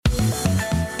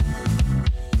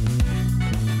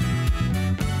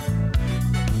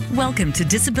Welcome to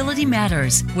Disability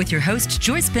Matters with your host,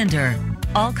 Joyce Bender.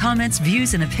 All comments,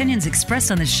 views, and opinions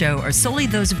expressed on the show are solely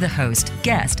those of the host,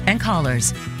 guest, and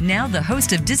callers. Now, the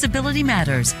host of Disability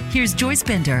Matters, here's Joyce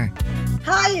Bender.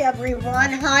 Hi,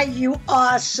 everyone. Hi, you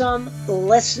awesome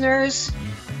listeners.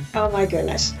 Oh, my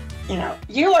goodness.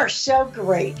 You are so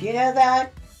great. You know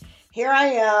that? Here I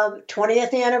am,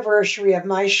 20th anniversary of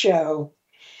my show.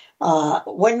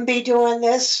 Wouldn't be doing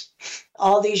this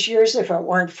all these years if it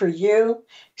weren't for you.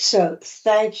 So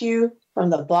thank you from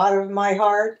the bottom of my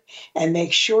heart, and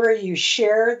make sure you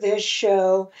share this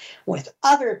show with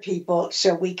other people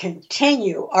so we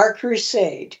continue our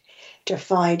crusade to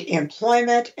find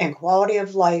employment and quality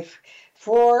of life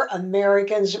for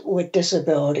Americans with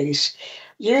disabilities.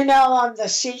 You know, I'm the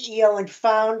CEO and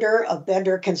founder of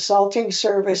Bender Consulting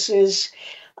Services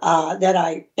that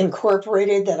I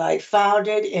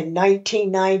founded in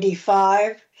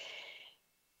 1995.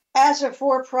 As a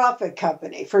for-profit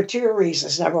company for two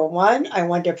reasons. Number one, I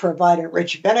wanted to provide a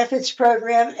rich benefits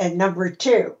program. And number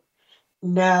two,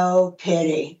 no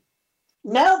pity.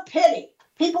 No pity.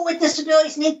 People with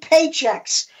disabilities need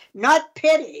paychecks, not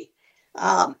pity.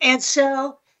 And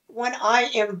so when I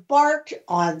embarked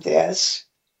on this,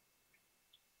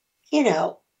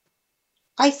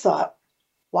 I thought,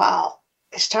 wow,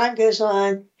 as time goes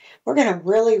on, we're going to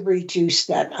really reduce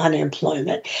that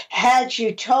unemployment. Had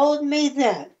you told me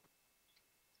then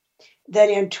that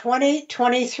in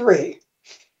 2023,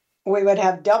 we would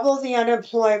have double the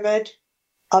unemployment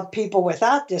of people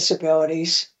without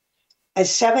disabilities, as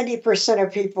 70%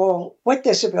 of people with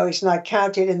disabilities not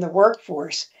counted in the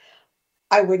workforce,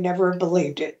 I would never have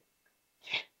believed it.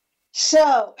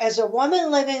 So, as a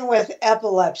woman living with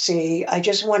epilepsy, I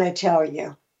just want to tell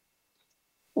you,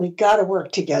 we got to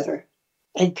work together.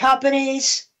 And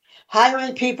companies,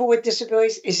 hiring people with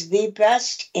disabilities is the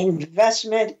best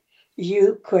investment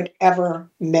you could ever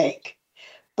make.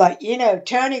 But,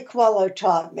 Tony Coelho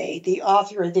taught me, the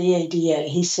author of the ADA,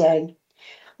 he said,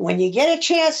 when you get a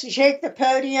chance to take the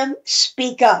podium,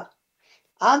 speak up.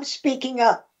 I'm speaking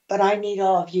up, but I need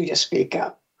all of you to speak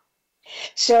up.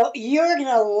 So you're going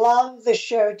to love the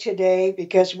show today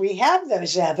because we have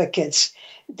those advocates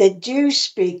that do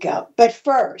speak up. But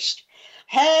first,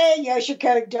 hey,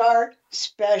 Yoshiko Dart,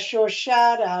 special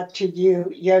shout out to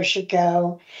you,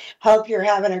 Yoshiko. Hope you're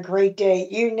having a great day.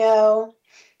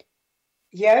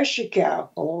 Yoshiko,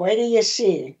 wait till you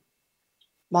see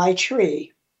my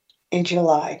tree in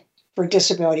July for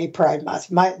Disability Pride Month.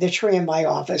 The tree in my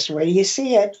office, wait till you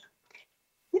see it.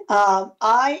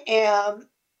 I am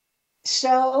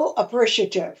so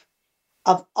appreciative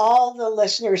of all the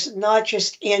listeners, not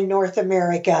just in North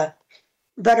America,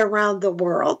 but around the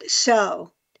world.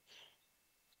 So,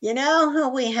 you know who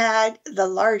we had the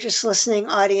largest listening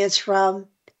audience from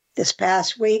this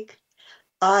past week?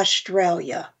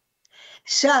 Australia.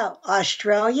 So,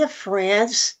 Australia,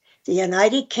 France, the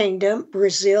United Kingdom,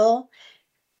 Brazil,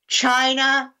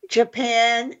 China,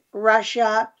 Japan,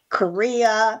 Russia,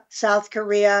 Korea, South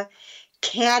Korea,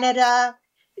 Canada,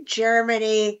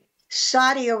 Germany,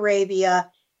 Saudi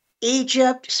Arabia,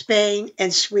 Egypt, Spain,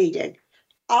 and Sweden.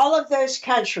 All of those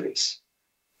countries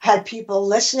had people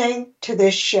listening to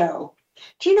this show.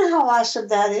 Do you know how awesome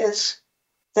that is?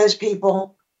 Those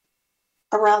people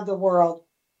around the world.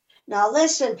 Now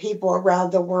listen, people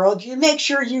around the world, you make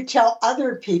sure you tell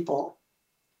other people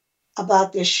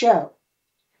about this show.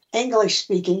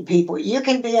 English-speaking people, you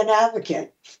can be an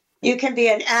advocate. You can be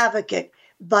an advocate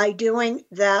by doing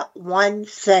that one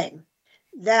thing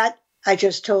that I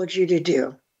just told you to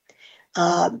do.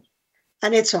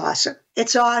 And it's awesome.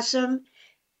 It's awesome.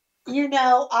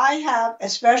 I have a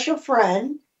special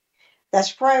friend.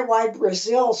 That's probably why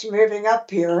Brazil's moving up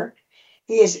here.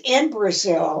 He is in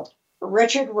Brazil,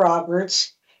 Richard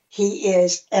Roberts. He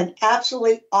is an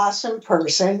absolutely awesome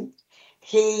person.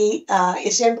 He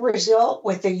is in Brazil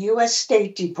with the U.S.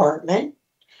 State Department.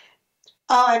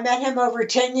 I met him over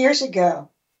 10 years ago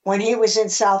when he was in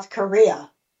South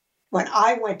Korea, when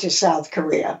I went to South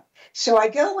Korea. So I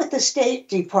go with the State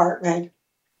Department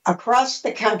across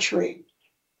the country,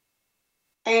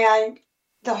 and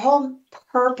the whole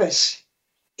purpose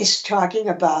is talking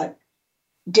about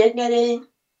dignity,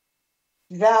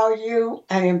 value,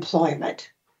 and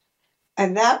employment.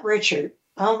 And that Richard,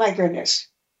 oh my goodness,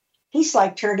 he's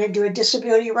like turned into a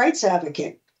disability rights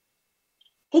advocate.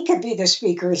 He could be the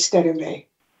speaker instead of me.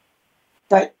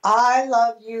 But I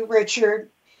love you, Richard.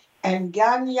 And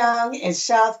Gangneung in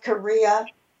South Korea,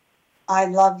 I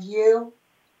love you.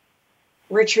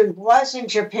 Richard was in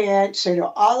Japan, so to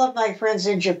all of my friends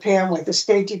in Japan with the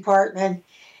State Department,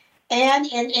 and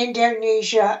in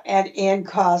Indonesia and in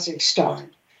Kazakhstan,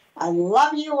 I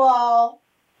love you all.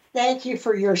 Thank you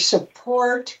for your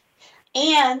support.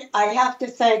 And I have to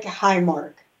thank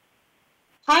Highmark.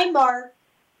 Highmark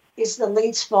is the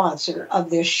lead sponsor of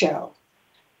this show,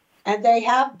 and they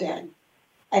have been.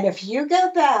 And if you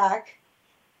go back,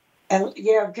 and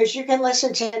because you can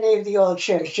listen to any of the old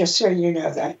shows, just so you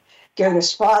know that, go to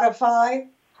Spotify,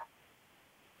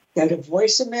 go to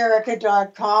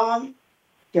voiceamerica.com,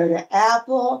 go to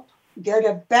Apple, go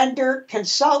to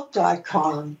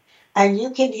benderconsult.com, and you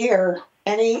can hear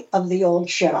any of the old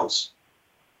shows.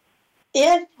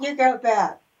 If you go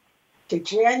back to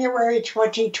January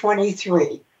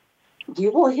 2023,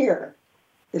 you will hear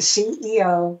the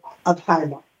CEO of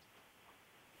Highmark.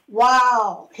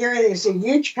 Wow, here it is, a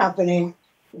huge company.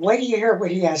 Wait till you hear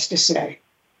what he has to say.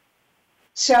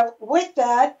 So with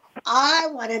that, I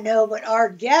want to know what our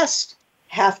guests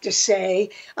have to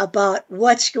say about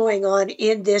what's going on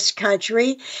in this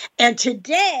country. And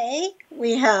today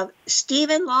we have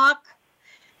Stephen Locke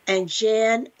and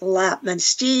Jan Lampman.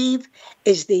 Steve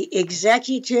is the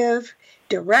executive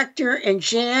director, and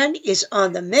Jan is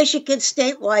on the Michigan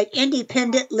Statewide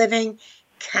Independent Living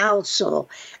Council.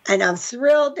 And I'm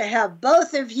thrilled to have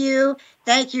both of you.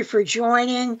 Thank you for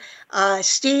joining.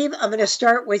 Steve, I'm going to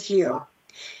start with you.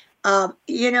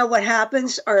 You know what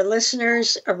happens? Our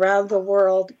listeners around the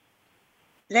world,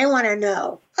 they want to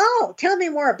know, oh, tell me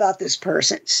more about this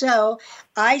person. So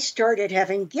I started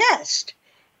having guests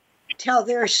tell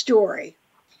their story.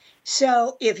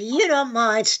 So if you don't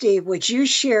mind, Steve, would you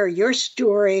share your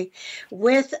story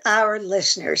with our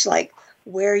listeners, like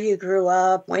where you grew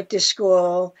up, went to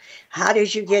school, how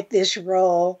did you get this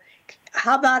role?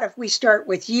 How about if we start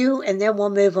with you and then we'll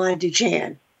move on to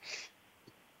Jan?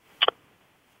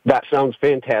 That sounds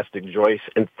fantastic, Joyce,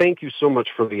 and thank you so much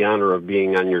for the honor of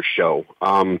being on your show.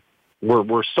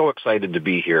 We're so excited to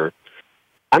be here.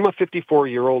 I'm a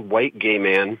 54-year-old white gay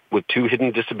man with 2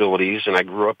 hidden disabilities, and I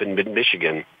grew up in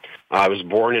mid-Michigan. I was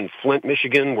born in Flint,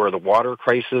 Michigan, where the water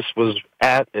crisis was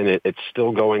at, and it's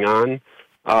still going on.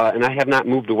 And I have not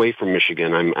moved away from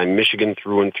Michigan. I'm Michigan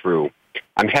through and through.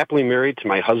 I'm happily married to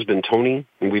my husband, Tony,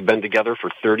 and we've been together for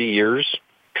 30 years.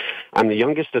 I'm the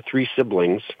youngest of 3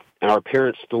 siblings, and our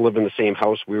parents still live in the same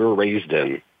house we were raised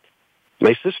in.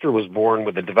 My sister was born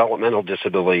with a developmental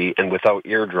disability and without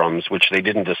eardrums, which they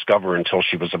didn't discover until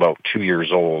she was about 2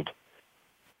 years old.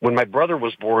 When my brother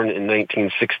was born in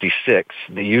 1966,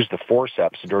 they used the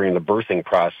forceps during the birthing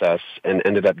process and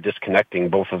ended up disconnecting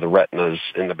both of the retinas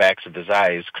in the backs of his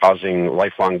eyes, causing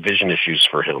lifelong vision issues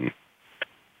for him.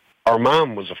 Our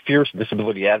mom was a fierce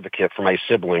disability advocate for my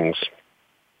siblings,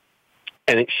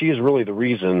 and she is really the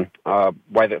reason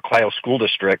why the Clio School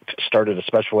District started a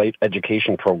special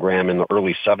education program in the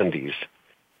early 70s.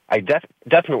 I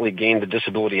definitely gained the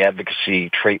disability advocacy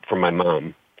trait from my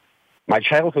mom. My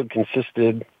childhood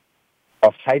consisted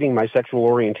of hiding my sexual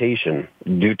orientation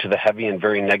due to the heavy and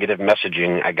very negative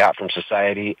messaging I got from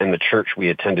society and the church we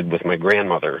attended with my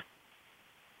grandmother.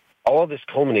 All of this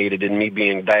culminated in me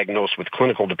being diagnosed with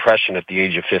clinical depression at the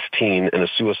age of 15 and a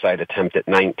suicide attempt at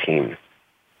 19.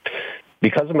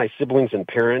 Because of my siblings and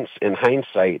parents, in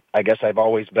hindsight, I guess I've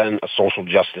always been a social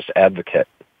justice advocate.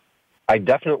 I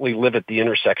definitely live at the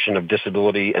intersection of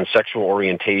disability and sexual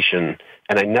orientation,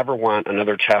 and I never want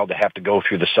another child to have to go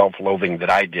through the self-loathing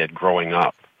that I did growing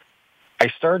up. I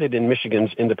started in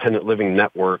Michigan's Independent Living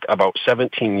Network about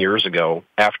 17 years ago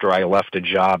after I left a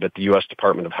job at the U.S.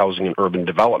 Department of Housing and Urban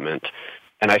Development,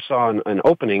 and I saw an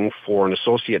opening for an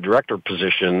associate director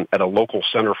position at a local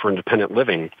center for independent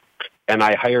living. And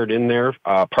I hired in there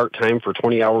part-time for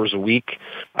 20 hours a week.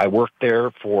 I worked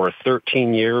there for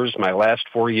 13 years, my last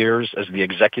 4 years as the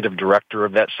executive director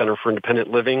of that Center for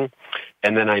Independent Living.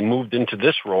 And then I moved into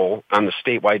this role on the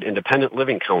Statewide Independent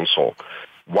Living Council.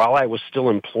 While I was still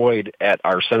employed at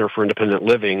our Center for Independent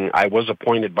Living, I was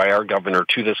appointed by our governor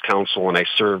to this council, and I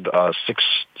served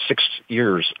six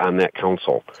years on that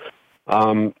council.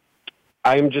 I'm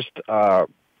just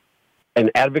an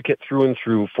advocate through and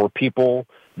through for people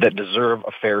that deserve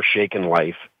a fair shake in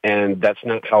life, and that's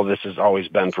not how this has always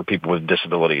been for people with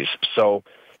disabilities. So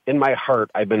in my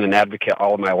heart, I've been an advocate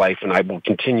all of my life, and I will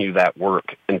continue that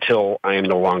work until I am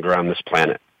no longer on this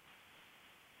planet.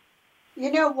 You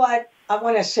know what? I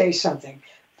want to say something.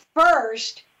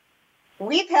 First,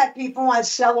 we've had people on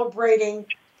celebrating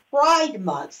Pride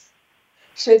Month.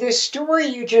 So this story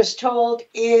you just told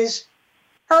is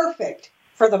perfect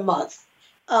for the month.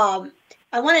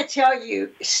 I want to tell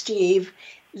you, Steve,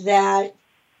 that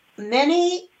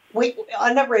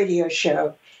on the radio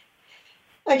show,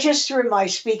 just through my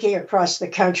speaking across the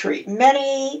country,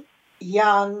 many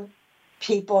young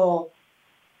people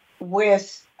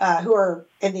with who are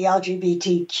in the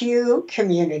LGBTQ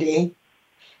community,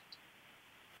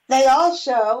 They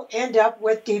also end up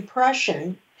with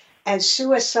depression and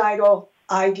suicidal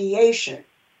ideation.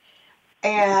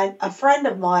 And a friend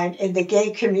of mine in the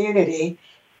gay community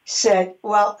said,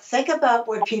 well, think about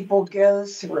what people go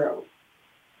through.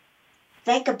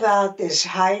 Think about this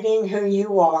hiding who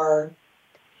you are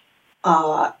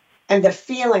and the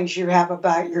feelings you have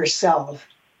about yourself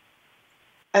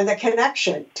and the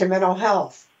connection to mental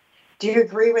health. Do you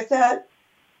agree with that?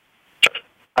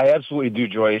 I absolutely do,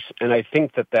 Joyce, and I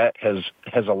think that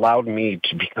has allowed me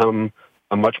to become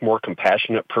a much more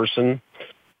compassionate person.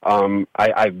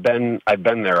 I've been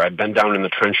there. I've been down in the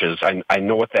trenches. I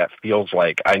know what that feels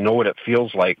like. I know what it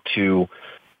feels like to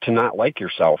not like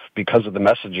yourself because of the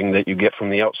messaging that you get from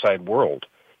the outside world.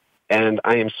 And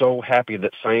I am so happy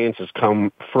that science has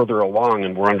come further along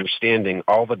and we're understanding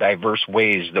all the diverse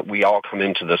ways that we all come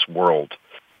into this world.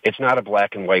 It's not a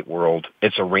black and white world.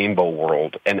 It's a rainbow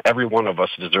world, and every one of us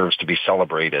deserves to be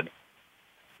celebrated.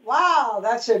 Wow,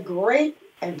 that's a great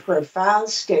and profound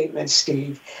statement,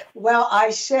 Steve. Well,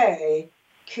 I say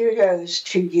kudos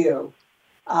to you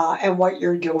and what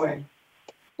you're doing.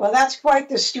 Well, that's quite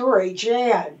the story.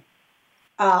 Jan,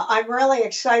 I'm really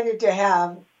excited to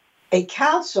have a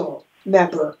council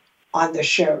member on the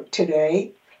show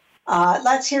today.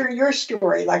 Let's hear your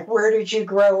story. Like, where did you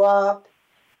grow up,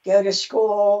 go to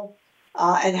school,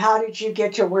 and how did you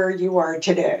get to where you are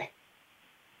today?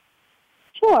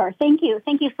 Sure. Thank you.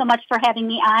 Thank you so much for having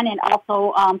me on and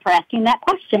also for asking that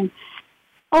question.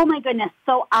 Oh, my goodness.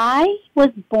 So I was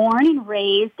born and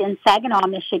raised in Saginaw,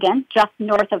 Michigan, just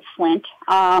north of Flint.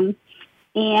 And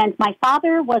my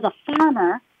father was a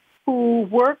farmer who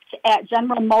worked at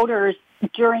General Motors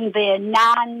during the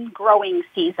non-growing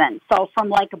season. So from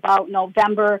like about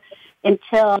November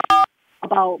until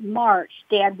about March,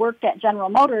 Dad worked at General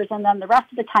Motors, and then the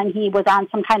rest of the time he was on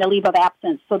some kind of leave of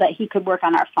absence so that he could work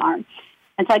on our farm.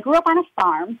 And so I grew up on a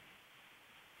farm,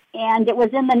 and it was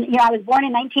I was born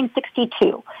in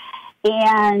 1962.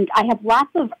 And I have lots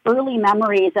of early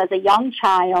memories as a young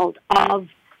child of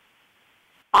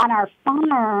on our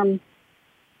farm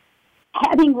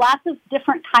having lots of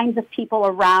different kinds of people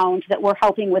around that were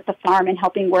helping with the farm and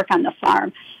helping work on the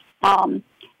farm.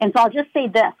 And so I'll just say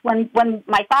this. When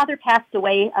my father passed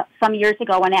away some years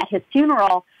ago, and at his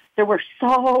funeral, there were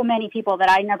so many people that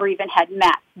I never even had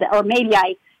met, or maybe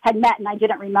I had met and I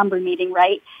didn't remember meeting,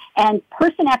 right? And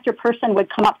person after person would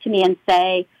come up to me and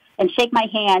say, and shake my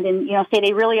hand and, say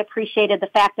they really appreciated the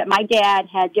fact that my dad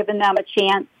had given them a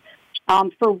chance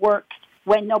for work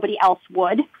when nobody else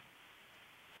would,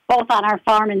 both on our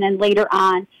farm and then later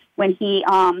on when he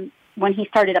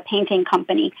started a painting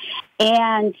company.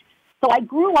 And so I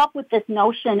grew up with this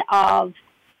notion of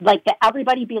like that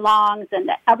everybody belongs and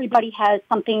that everybody has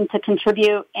something to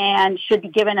contribute and should be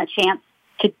given a chance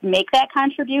to make that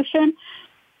contribution.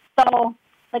 So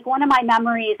like one of my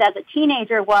memories as a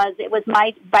teenager was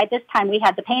by this time we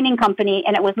had the painting company,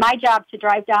 and it was my job to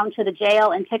drive down to the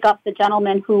jail and pick up the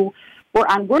gentlemen who were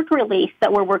on work release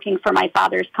that were working for my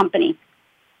father's company.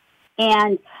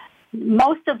 And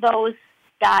most of those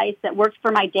guys that worked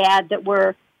for my dad that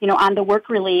were, on the work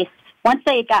release, once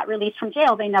they got released from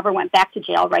jail, they never went back to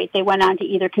jail, right? They went on to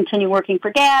either continue working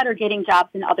for Dad or getting jobs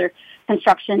in other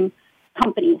construction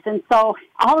companies. And so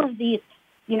all of these,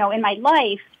 in my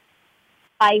life,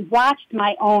 I watched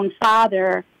my own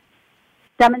father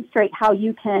demonstrate how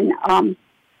you can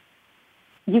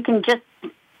just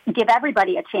give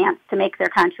everybody a chance to make their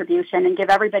contribution and give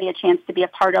everybody a chance to be a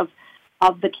part of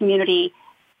the community,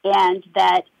 and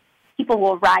that people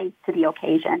will rise to the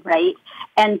occasion, right?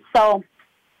 And so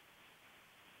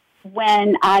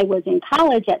when I was in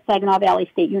college at Saginaw Valley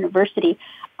State University,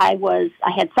 I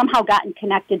had somehow gotten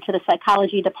connected to the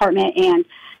psychology department and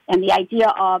the idea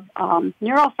of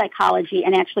neuropsychology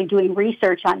and actually doing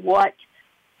research on what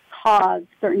caused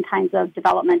certain kinds of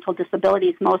developmental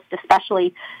disabilities, most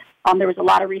especially there was a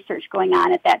lot of research going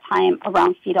on at that time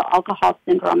around fetal alcohol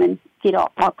syndrome and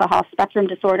fetal alcohol spectrum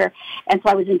disorder. And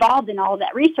so I was involved in all of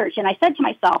that research, and I said to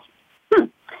myself,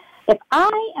 if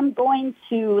I am going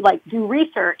to do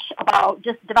research about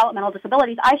just developmental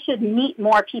disabilities, I should meet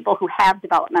more people who have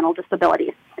developmental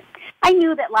disabilities. I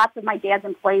knew that lots of my dad's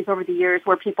employees over the years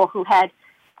were people who had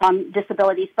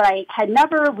disabilities, but I had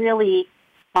never really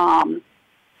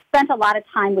spent a lot of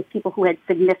time with people who had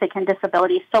significant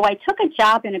disabilities. So I took a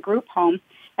job in a group home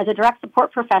as a direct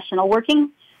support professional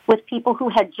working with people who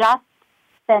had just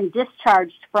been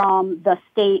discharged from the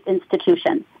state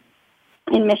institutions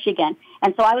in Michigan.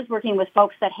 And so I was working with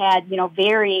folks that had,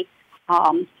 very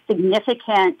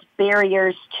significant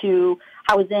barriers to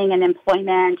housing and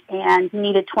employment and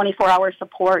needed 24-hour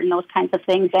support and those kinds of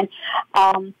things. And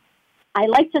I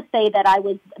like to say that I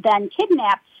was then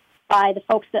kidnapped by the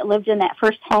folks that lived in that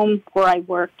first home where I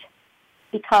worked,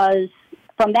 because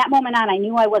from that moment on, I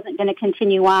knew I wasn't going to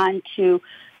continue on to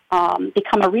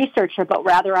become a researcher, but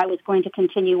rather I was going to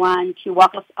continue on to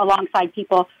walk alongside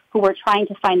people who were trying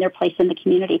to find their place in the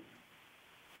community.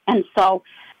 And so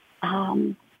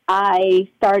I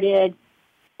started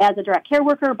as a direct care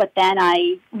worker, but then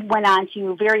I went on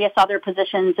to various other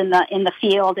positions in the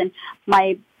field. And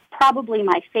probably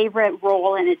my favorite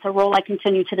role, and it's a role I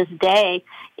continue to this day,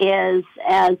 is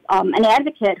as an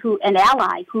advocate, an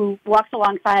ally who walks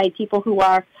alongside people who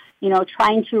are,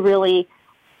 trying to really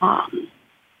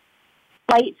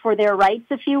fight for their rights,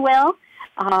 if you will,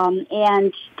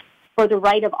 and for the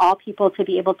right of all people to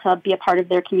be able to be a part of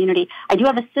their community. I do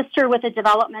have a sister with a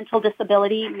developmental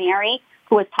disability, Mary,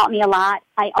 who has taught me a lot.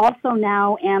 I also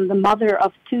now am the mother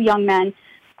of two young men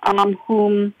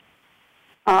whom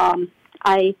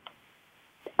I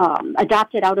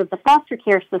adopted out of the foster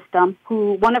care system,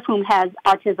 one of whom has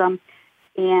autism,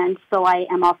 and so I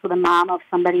am also the mom of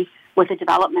somebody with a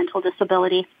developmental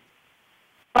disability.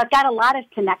 So I've got a lot of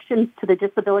connections to the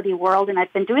disability world, and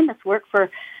I've been doing this work for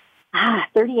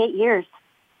 38 years.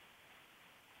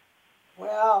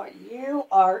 Well, you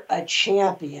are a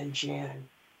champion, Jan.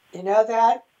 You know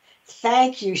that?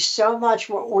 Thank you so much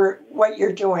for what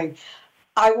you're doing.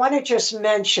 I want to just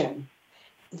mention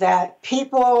that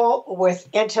people with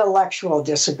intellectual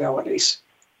disabilities,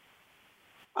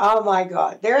 oh my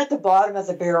God, they're at the bottom of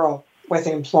the barrel with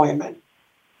employment.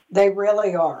 They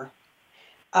really are.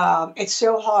 It's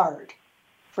so hard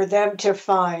for them to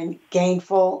find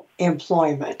gainful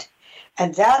employment.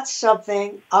 And that's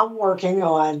something I'm working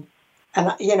on.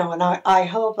 And, I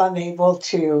hope I'm able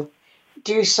to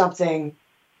do something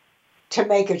to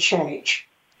make a change.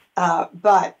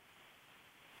 But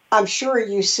I'm sure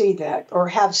you see that or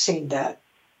have seen that.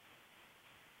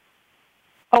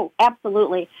 Oh,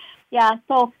 absolutely. Yeah,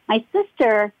 so my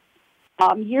sister,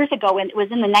 years ago, and it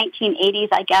was in the 1980s,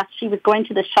 I guess, she was going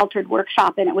to the sheltered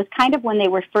workshop, and it was kind of when they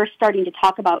were first starting to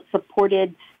talk about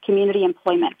supported community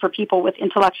employment for people with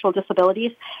intellectual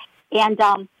disabilities. And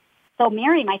so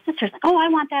Mary, my sister's like, oh, I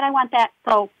want that.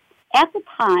 So at the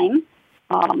time,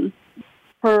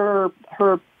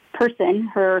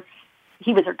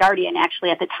 he was her guardian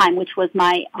actually at the time, which was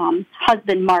my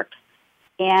husband, Mark.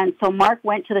 And so Mark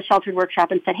went to the sheltered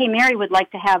workshop and said, hey, Mary would like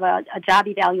to have a job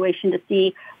evaluation to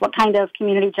see what kind of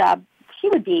community job she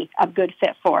would be a good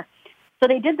fit for. So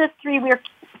they did this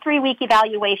three-week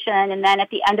evaluation, and then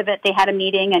at the end of it, they had a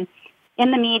meeting. And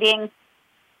in the meeting,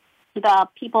 the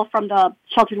people from the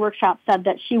sheltered workshop said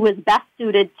that she was best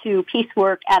suited to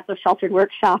piecework at the sheltered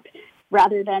workshop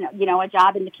rather than, a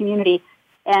job in the community.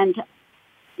 And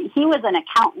he was an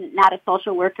accountant, not a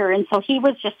social worker, and so he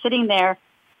was just sitting there,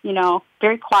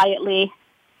 very quietly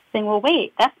saying, well,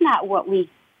 wait, that's not what we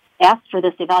asked for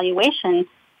this evaluation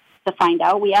to find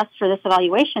out. We asked for this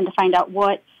evaluation to find out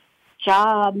what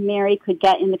job Mary could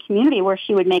get in the community where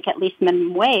she would make at least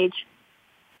minimum wage.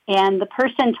 And the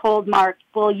person told Mark,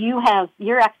 well,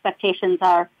 your expectations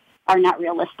are not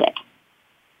realistic.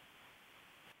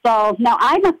 So now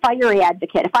I'm a fiery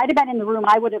advocate. If I'd have been in the room,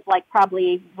 I would have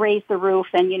probably raised the roof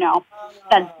and,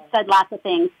 said lots of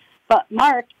things. But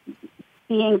Mark,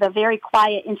 being the very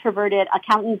quiet, introverted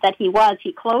accountant that he was,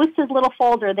 he closed his little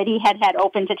folder that he had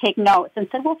open to take notes and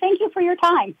said, well, thank you for your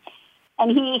time.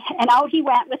 And out he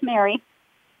went with Mary.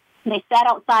 And they sat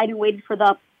outside and waited for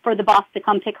the boss to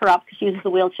come pick her up because she uses a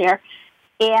wheelchair.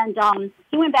 And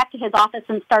he went back to his office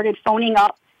and started phoning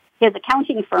up his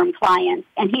accounting firm clients.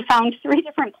 And he found 3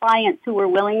 different clients who were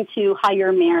willing to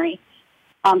hire Mary.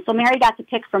 So Mary got to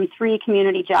pick from 3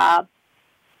 community jobs.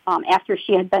 After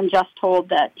she had been just told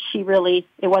that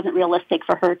it wasn't realistic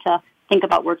for her to think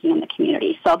about working in the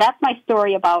community. So that's my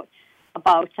story about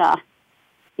the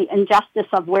injustice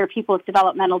of where people with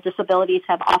developmental disabilities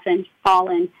have often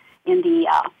fallen in the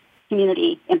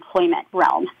community employment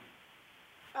realm.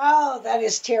 Oh, that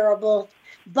is terrible.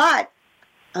 But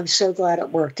I'm so glad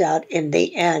it worked out in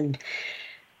the end.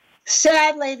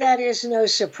 Sadly, that is no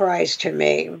surprise to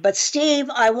me. But Steve,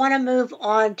 I want to move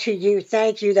on to you.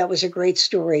 Thank you. That was a great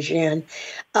story, Jan.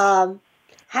 How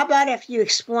about if you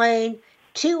explain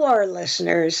to our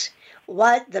listeners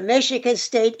what the Michigan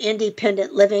State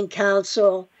Independent Living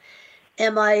Council,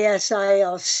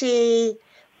 MISILC,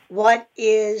 what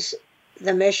is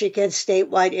the Michigan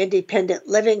Statewide Independent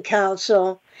Living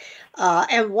Council,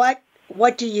 and what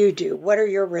do you do? What are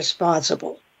your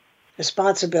responsibilities?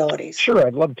 Sure,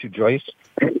 I'd love to, Joyce.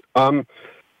 The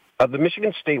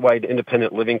Michigan Statewide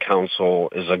Independent Living Council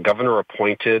is a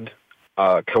governor-appointed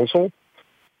council.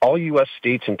 all U.S.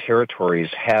 states and territories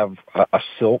have a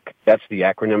SILC. That's the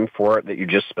acronym for it that you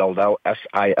just spelled out.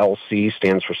 SILC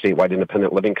stands for Statewide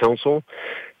Independent Living Council.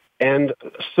 And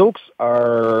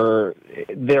SILCs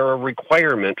they're a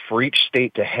requirement for each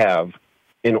state to have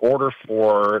in order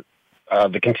for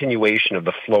the continuation of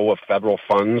the flow of federal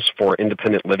funds for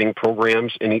independent living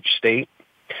programs in each state.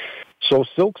 So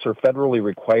SILCs are federally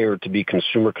required to be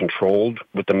consumer controlled,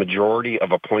 with the majority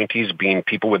of appointees being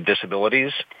people with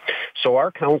disabilities. So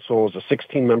our council is a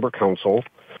 16-member council.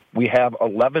 We have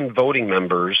 11 voting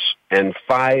members and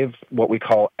 5 what we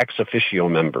call ex officio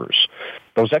members.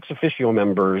 Those ex officio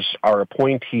members are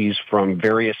appointees from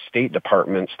various state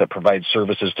departments that provide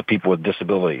services to people with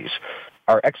disabilities.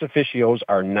 Our ex officios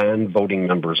are non-voting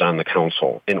members on the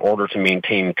council in order to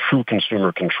maintain true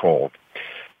consumer control.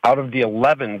 Out of the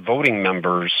 11 voting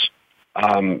members,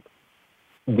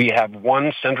 we have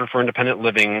one Center for Independent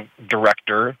Living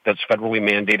director that's federally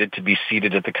mandated to be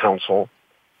seated at the council.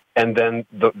 And then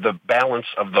the balance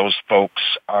of those folks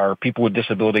are people with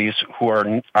disabilities who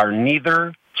are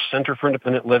neither Center for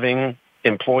Independent Living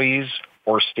employees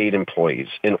or state employees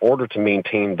in order to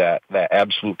maintain that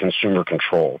absolute consumer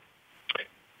control.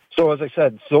 So as I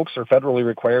said, SILCs are federally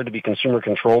required to be consumer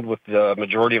controlled, with the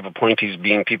majority of appointees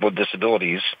being people with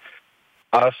disabilities.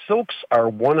 SILCs are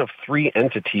one of 3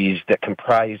 entities that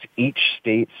comprise each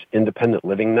state's independent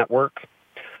living network.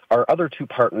 Our other 2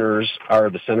 partners are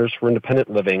the Centers for Independent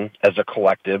Living as a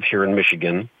collective here in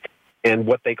Michigan, and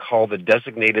what they call the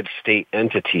designated state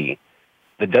entity.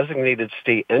 The designated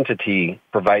state entity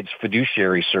provides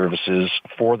fiduciary services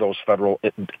for those federal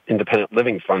independent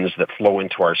living funds that flow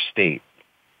into our state.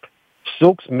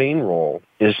 SILC's main role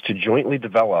is to jointly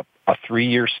develop a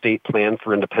 3-year state plan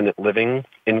for independent living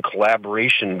in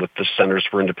collaboration with the Centers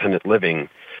for Independent Living,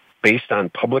 based on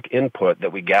public input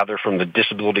that we gather from the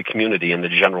disability community and the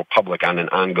general public on an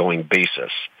ongoing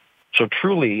basis. So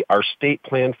truly, our state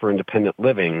plan for independent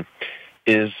living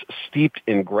is steeped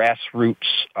in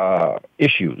grassroots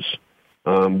issues.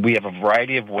 We have a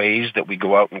variety of ways that we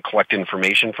go out and collect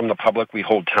information from the public. We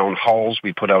hold town halls.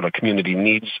 We put out a community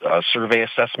needs survey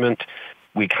assessment.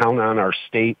 We count on our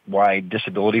statewide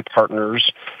disability partners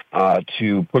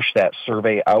to push that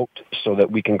survey out so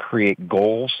that we can create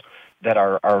goals that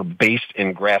are based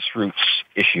in grassroots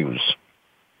issues.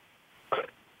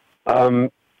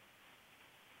 Once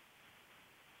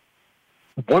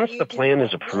the plan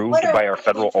is approved by our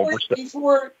federal oversight...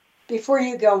 Before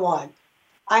you go on,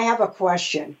 I have a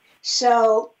question.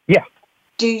 So, yeah,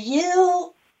 do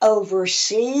you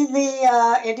oversee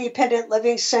the independent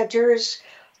living centers,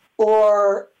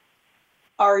 or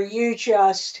are you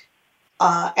just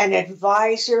an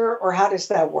advisor, or how does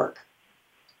that work?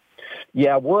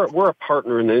 Yeah, we're a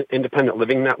partner in the Independent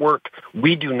Living Network.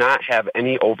 We do not have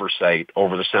any oversight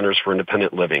over the Centers for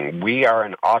Independent Living. We are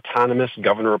an autonomous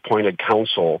governor-appointed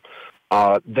council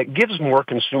that gives more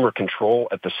consumer control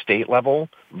at the state level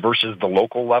versus the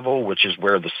local level, which is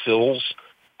where the CILs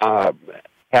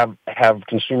have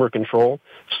consumer control.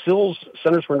 CILs,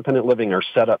 Centers for Independent Living, are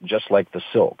set up just like the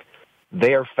CILC.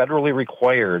 They are federally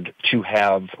required to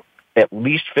have at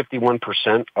least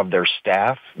 51% of their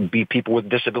staff be people with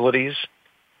disabilities.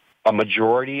 A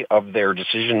majority of their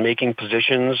decision-making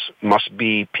positions must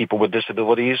be people with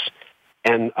disabilities,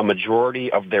 and a majority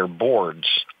of their boards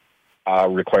are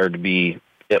required to be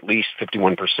at least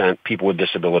 51% people with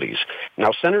disabilities.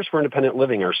 Now, Centers for Independent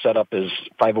Living are set up as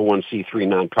 501c3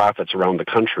 nonprofits around the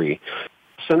country.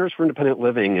 Centers for Independent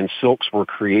Living and SILCs were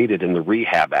created in the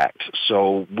Rehab Act.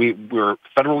 So we're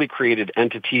federally created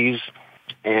entities,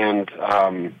 and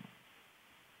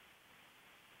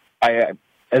as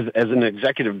an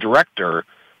executive director,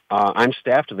 I'm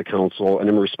staff to the council, and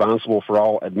I'm responsible for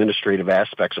all administrative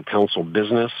aspects of council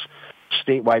business,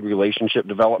 statewide relationship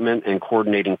development, and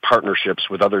coordinating partnerships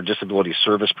with other disability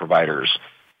service providers.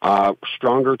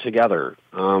 Stronger together.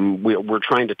 We're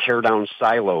trying to tear down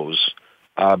silos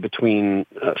between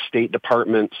state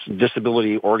departments,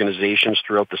 disability organizations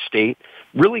throughout the state.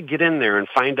 Really get in there and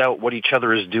find out what each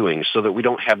other is doing so that we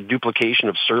don't have duplication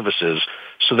of services,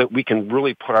 so that we can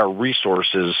really put our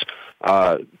resources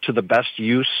to the best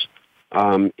use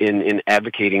in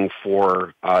advocating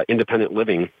for independent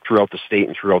living throughout the state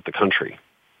and throughout the country.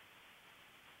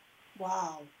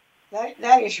 Wow.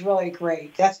 That is really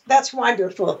great. That's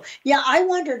wonderful. Yeah, I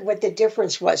wondered what the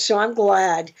difference was, so I'm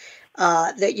glad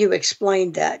that you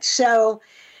explained that. So,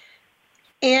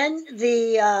 in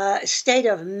the state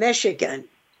of Michigan,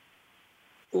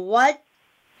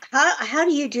 how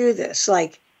do you do this?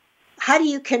 Like, how do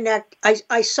you connect?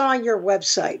 I saw on your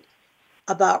website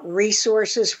about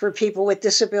resources for people with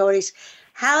disabilities.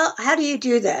 How do you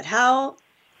do that? How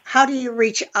how do you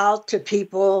reach out to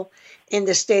people in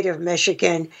the state of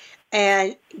Michigan?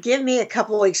 And give me a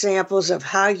couple examples of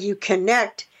how you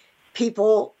connect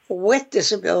people with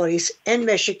disabilities in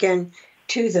Michigan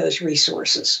to those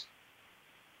resources.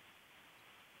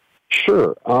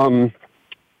 Sure.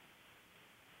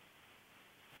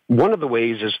 One of the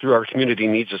ways is through our community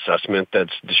needs assessment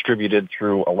that's distributed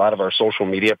through a lot of our social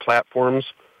media platforms.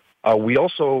 We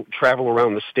also travel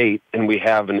around the state, and we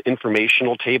have an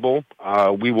informational table.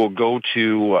 We will go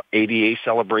to ADA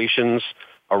celebrations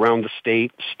around the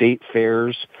state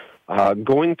fairs,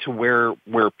 going to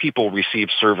where people receive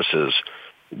services.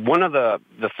 One of the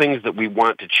things that we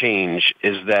want to change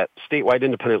is that statewide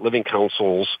independent living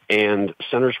councils and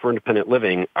centers for independent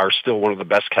living are still one of the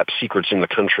best kept secrets in the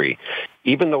country.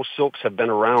 Even though SILCs have been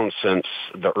around since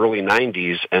the early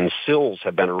 90s and SILs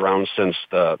have been around since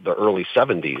the early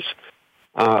 70s,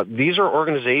 these are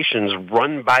organizations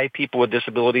run by people with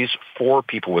disabilities for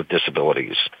people with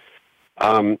disabilities.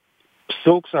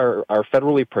 SILCs are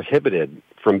federally prohibited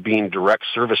from being direct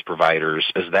service providers,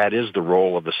 as that is the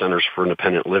role of the Centers for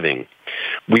Independent Living.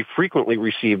 We frequently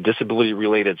receive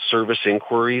disability-related service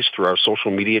inquiries through our social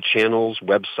media channels,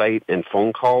 website, and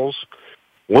phone calls.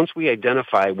 Once we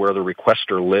identify where the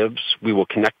requester lives, we will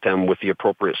connect them with the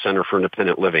appropriate Center for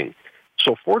Independent Living.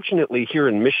 So fortunately, here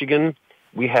in Michigan,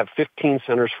 we have 15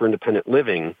 Centers for Independent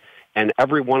Living, and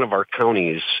every one of our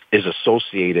counties is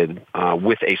associated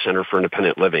with a Center for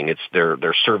Independent Living. It's their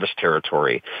service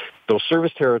territory. Those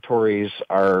service territories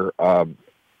are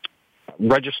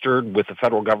registered with the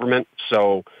federal government.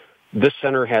 So this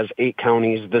center has 8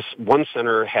 counties. This one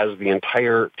center has the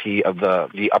entirety of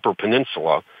the Upper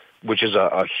Peninsula, which is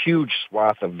a huge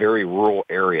swath of very rural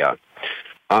area.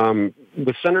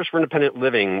 With Centers for Independent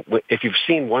Living, if you've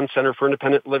seen one Center for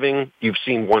Independent Living, you've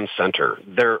seen one center.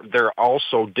 They're all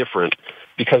so different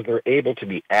because they're able to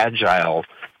be agile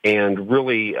and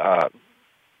really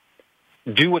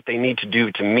do what they need to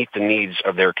do to meet the needs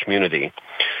of their community.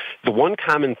 The one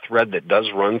common thread that does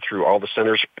run through all the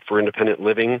Centers for Independent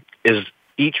Living is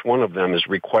each one of them is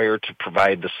required to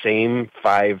provide the same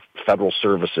 5 federal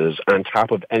services on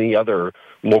top of any other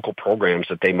local programs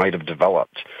that they might have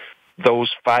developed.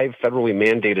 Those 5 federally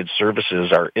mandated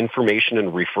services are information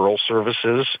and referral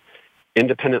services,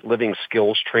 independent living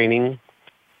skills training,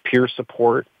 peer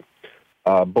support,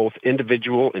 both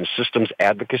individual and systems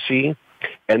advocacy,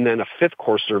 and then a 5th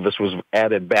core service was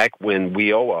added back when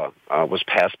WIOA was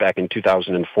passed back in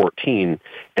 2014,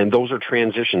 and those are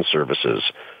transition services.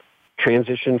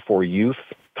 Transition for youth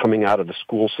coming out of the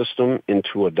school system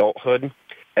into adulthood,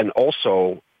 and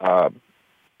also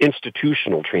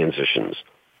institutional transitions.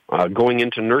 Going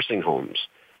into nursing homes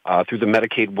through the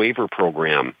Medicaid waiver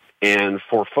program, and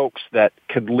for folks that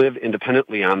could live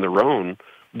independently on their own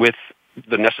with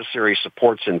the necessary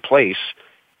supports in place,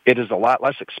 it is a lot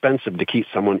less expensive to keep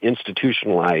someone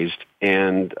institutionalized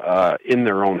and in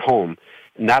their own home.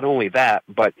 Not only that,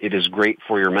 but it is great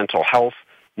for your mental health.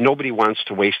 Nobody wants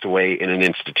to waste away in an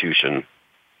institution.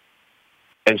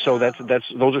 And so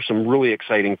those are some really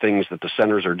exciting things that the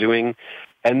centers are doing.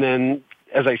 And then,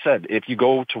 as I said, if you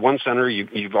go to one center,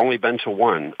 you've only been to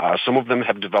one. Some of them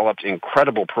have developed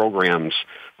incredible programs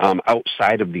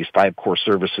outside of these 5 core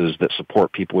services that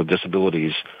support people with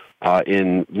disabilities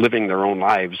in living their own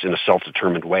lives in a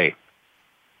self-determined way.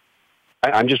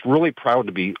 I'm just really proud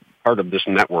to be part of this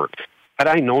network. Had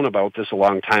I known about this a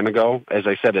long time ago, as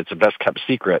I said, it's a best-kept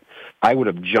secret, I would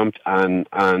have jumped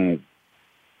on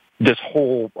this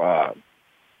whole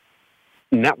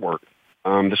network.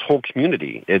 This whole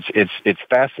community. It's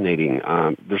fascinating.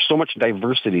 There's so much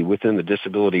diversity within the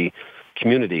disability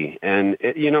community, and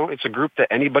it's a group that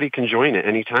anybody can join at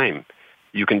any time.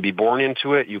 You can be born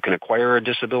into it, you can acquire a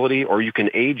disability, or you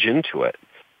can age into it.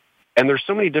 And there's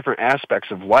so many different aspects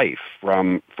of life,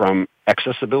 from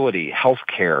accessibility,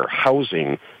 healthcare,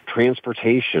 housing,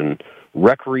 transportation,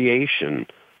 recreation,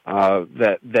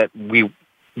 that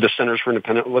the Centers for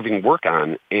Independent Living work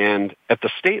on. And at the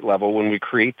state level, when we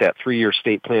create that 3-year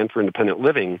state plan for independent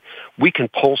living, we can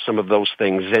pull some of those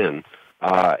things in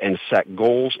and set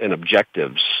goals and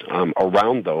objectives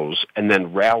around those, and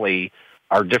then rally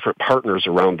our different partners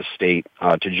around the state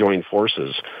to join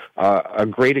forces. A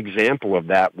great example of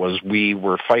that was we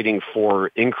were fighting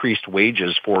for increased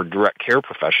wages for direct care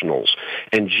professionals,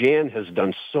 and Jan has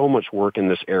done so much work in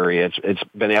this area. It's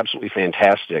been absolutely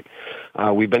fantastic.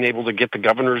 We've been able to get the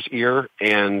governor's ear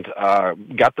and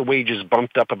got the wages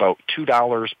bumped up about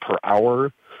 $2 per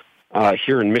hour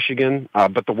here in Michigan,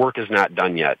 but the work is not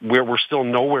done yet. We're still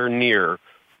nowhere near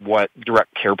what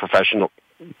direct care professionals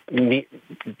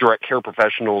direct care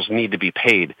professionals need to be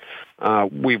paid.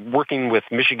 We're working with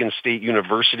Michigan State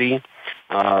University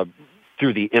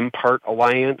through the Impart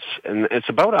Alliance, and it's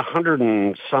about 100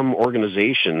 and some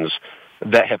organizations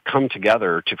that have come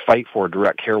together to fight for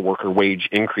direct care worker wage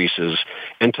increases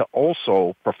and to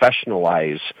also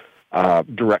professionalize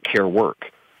direct care work,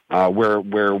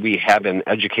 where we have an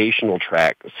educational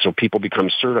track so people become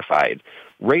certified.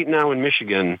 Right now in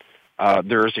Michigan,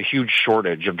 there is a huge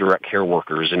shortage of direct care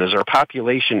workers, and as our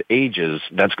population ages,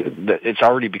 it's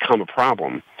already become a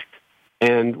problem.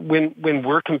 And when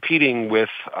we're competing with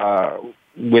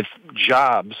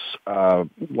jobs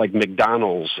like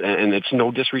McDonald's, and it's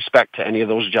no disrespect to any of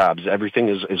those jobs, everything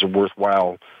is a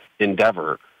worthwhile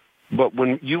endeavor. But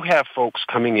when you have folks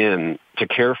coming in to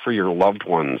care for your loved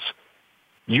ones,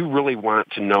 you really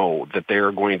want to know that they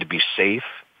are going to be safe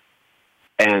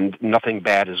and nothing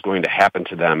bad is going to happen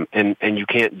to them. And you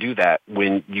can't do that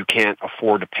when you can't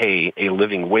afford to pay a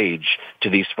living wage to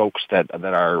these folks that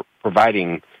are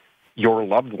providing your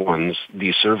loved ones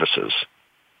these services.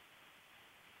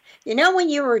 You know, when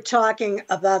you were talking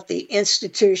about the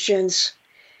institutions,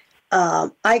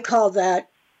 I call that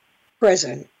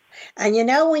prison. And you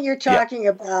know, when you're talking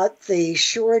about the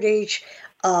shortage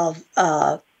of,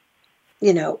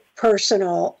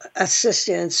 personal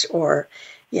assistance or,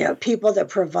 people that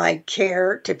provide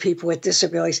care to people with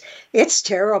disabilities, it's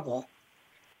terrible.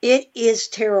 It is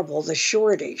terrible, the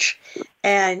shortage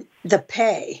and the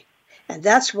pay. And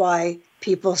that's why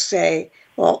people say,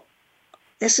 well,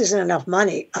 this isn't enough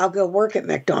money. I'll go work at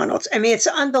McDonald's. I mean, it's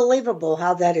unbelievable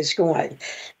how that is going.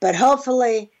 But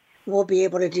hopefully we'll be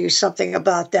able to do something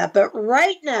about that. But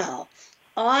right now,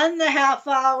 on the half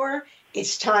hour,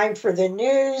 it's time for the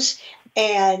news.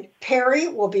 And Perry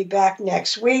will be back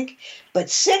next week. But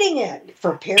sitting in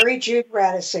for Perry Jude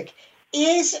Radisick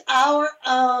is our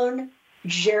own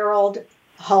Gerald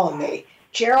Homey.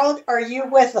 Gerald, are you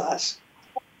with us?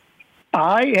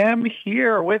 I am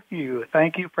here with you.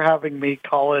 Thank you for having me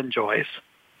call in, Joyce.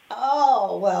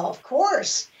 Oh, well, of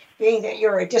course. Being that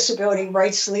you're a disability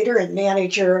rights leader and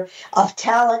manager of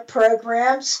talent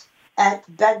programs at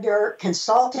Bender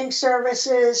Consulting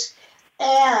Services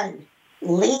and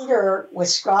leader with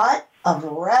Scott of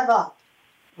Rev Up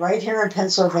right here in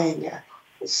Pennsylvania.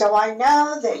 So I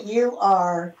know that you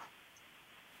are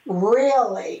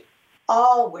really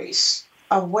always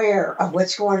aware of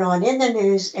what's going on in the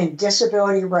news and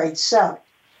disability rights. So,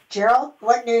 Gerald,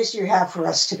 what news do you have for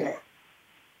us today?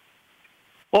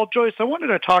 Well, Joyce, I wanted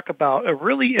to talk about a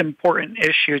really important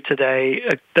issue today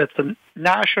that's a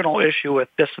national issue with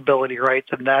disability rights,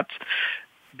 and that's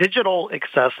digital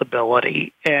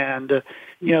accessibility. And,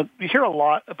 you hear a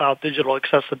lot about digital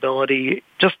accessibility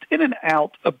just in and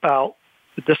out about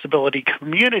the disability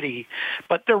community,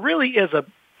 but there really is a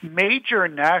major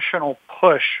national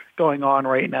push going on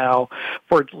right now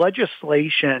for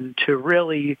legislation to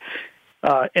really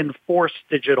enforce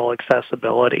digital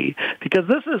accessibility, because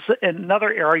this is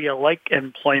another area like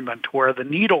employment where the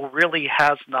needle really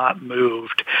has not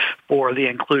moved for the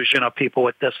inclusion of people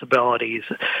with disabilities.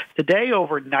 Today,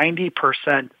 over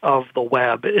 90% of the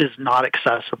web is not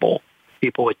accessible to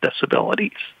people with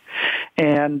disabilities.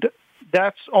 And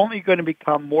that's only going to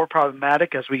become more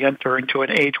problematic as we enter into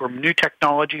an age where new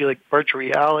technology like virtual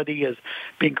reality is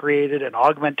being created and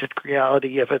augmented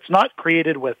reality. If it's not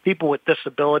created with people with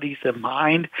disabilities in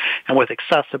mind and with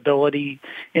accessibility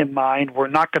in mind, we're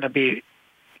not going to be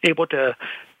able to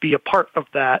be a part of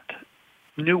that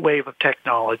new wave of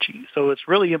technology. So it's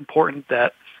really important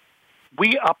that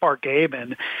we up our game,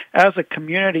 and as a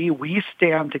community, we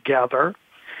stand together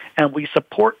and we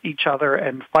support each other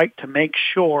and fight to make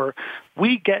sure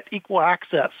we get equal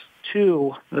access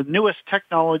to the newest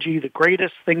technology, the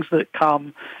greatest things that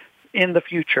come in the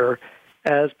future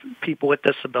as people with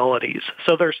disabilities.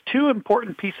 So there's two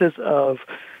important pieces of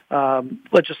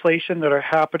legislation that are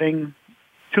happening,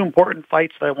 two important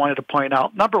fights that I wanted to point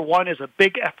out. Number one is a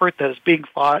big effort that is being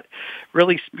fought,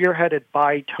 really spearheaded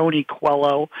by Tony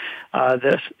Coelho.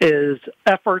 This is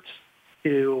efforts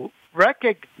to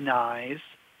recognize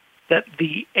that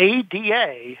the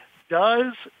ADA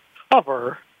does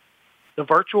cover the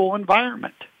virtual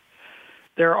environment.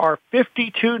 There are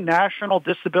 52 national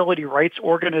disability rights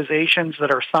organizations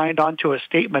that are signed on to a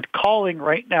statement calling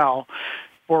right now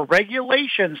for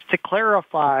regulations to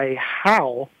clarify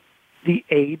how the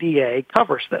ADA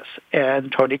covers this. And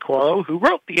Tony Coelho, who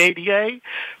wrote the ADA,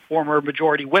 former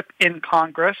majority whip in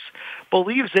Congress,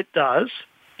 believes it does.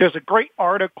 There's a great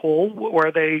article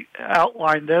where they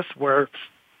outline this, where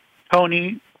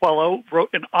Tony Coelho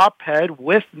wrote an op-ed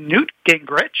with Newt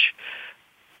Gingrich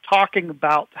talking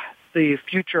about the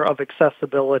future of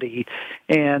accessibility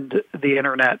and the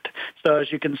Internet. So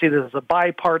as you can see, this is a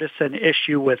bipartisan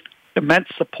issue with immense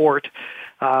support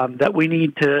that we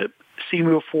need to see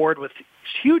move forward with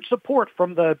huge support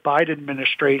from the Biden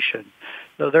administration.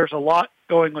 So there's a lot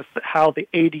going with how the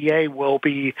ADA will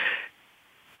be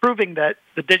proving that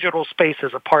the digital space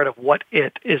is a part of what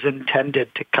it is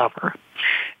intended to cover.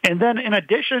 And then in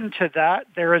addition to that,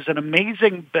 there is an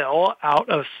amazing bill out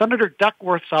of Senator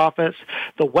Duckworth's office,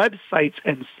 the Websites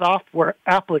and Software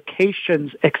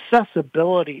Applications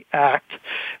Accessibility Act,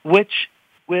 which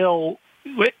will,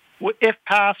 if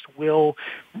passed, will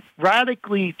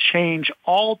radically change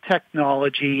all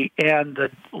technology and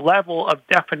the level of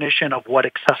definition of what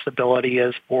accessibility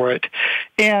is for it.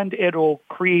 And it'll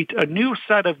create a new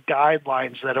set of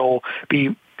guidelines that will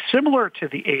be similar to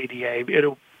the ADA.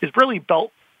 It is really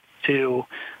built to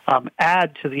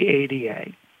add to the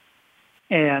ADA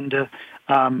and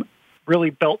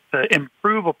really built to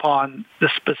improve upon the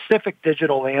specific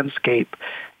digital landscape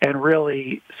and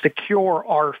really secure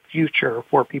our future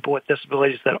for people with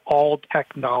disabilities, that all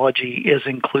technology is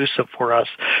inclusive for us.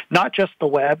 Not just the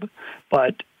web,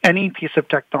 but any piece of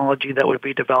technology that would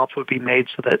be developed would be made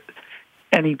so that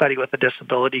anybody with a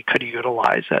disability could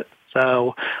utilize it.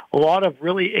 So a lot of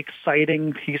really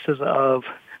exciting pieces of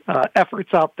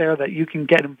efforts out there that you can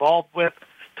get involved with,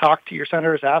 talk to your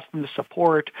senators, ask them to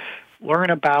support, learn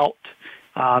about.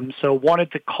 So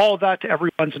wanted to call that to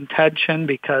everyone's attention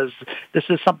because this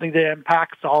is something that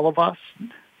impacts all of us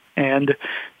and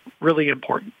really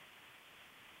important.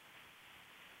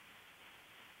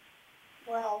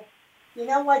 Well, you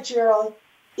know what, Gerald?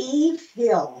 Eve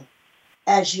Hill,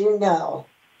 as you know,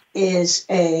 is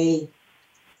a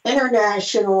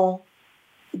international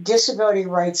disability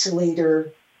rights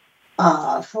leader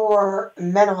for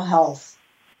mental health,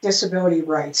 disability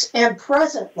rights, and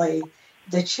presently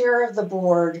the chair of the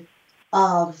board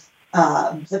of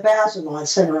the Bazelon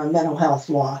Center on Mental Health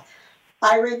Law.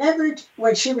 I remembered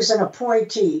when she was an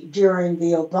appointee during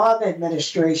the Obama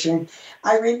administration,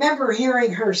 I remember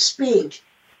hearing her speak,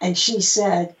 and she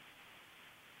said,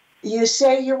 "You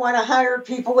say you want to hire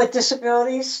people with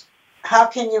disabilities? How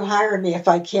can you hire me if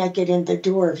I can't get in the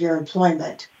door of your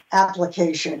employment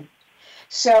application?"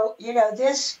 So, you know,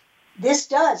 this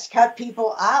does cut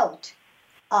people out.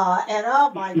 And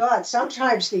oh my God,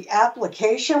 sometimes the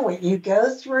application, what you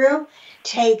go through,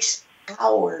 takes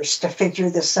hours to figure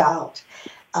this out.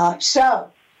 So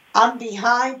I'm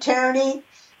behind Tony,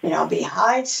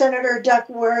 behind Senator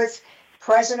Duckworth.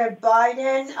 President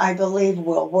Biden, I believe,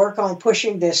 will work on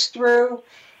pushing this through.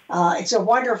 It's a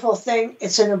wonderful thing.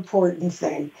 It's an important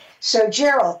thing. So,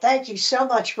 Gerald, thank you so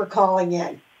much for calling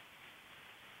in.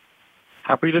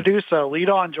 Happy to do so. Lead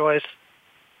on, Joyce.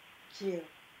 Thank you.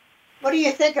 What do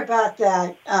you think about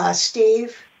that,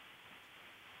 Steve?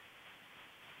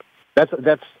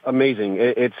 That's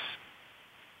amazing.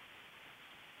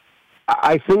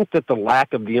 I think that the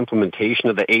lack of the implementation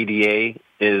of the ADA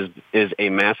is a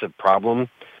massive problem,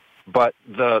 but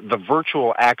the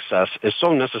virtual access is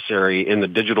so necessary in the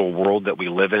digital world that we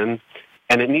live in,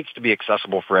 and it needs to be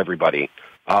accessible for everybody.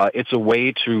 It's a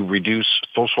way to reduce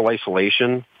social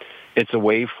isolation. It's a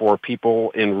way for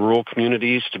people in rural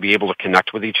communities to be able to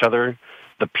connect with each other.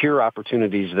 The peer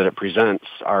opportunities that it presents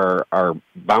are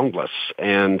boundless,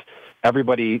 and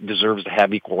everybody deserves to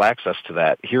have equal access to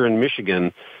that. Here in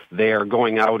Michigan, they are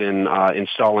going out and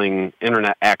installing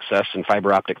internet access and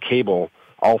fiber optic cable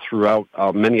all throughout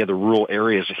many of the rural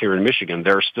areas here in Michigan.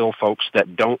 There are still folks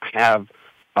that don't have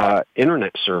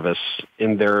internet service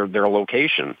in their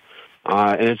location.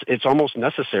 And it's almost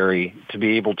necessary to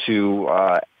be able to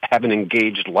have an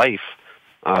engaged life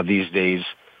these days,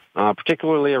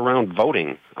 particularly around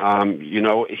voting.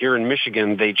 Here in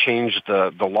Michigan, they changed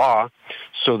the law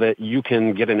so that you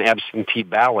can get an absentee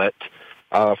ballot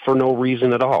for no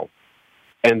reason at all.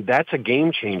 And that's a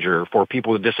game changer for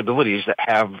people with disabilities that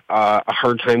have a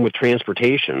hard time with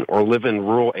transportation or live in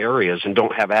rural areas and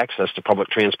don't have access to public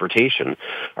transportation.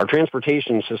 Our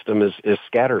transportation system is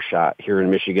scattershot here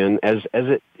in Michigan, as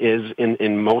it is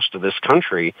in most of this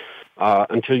country,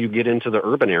 until you get into the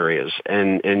urban areas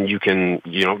and you can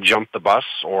jump the bus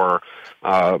or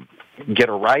get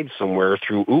a ride somewhere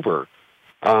through Uber.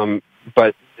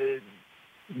 But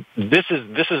this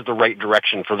is the right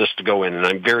direction for this to go in, and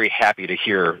I'm very happy to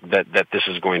hear that this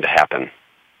is going to happen.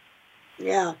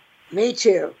 Yeah, me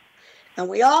too. And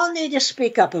we all need to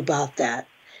speak up about that.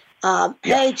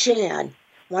 Hey, Jan,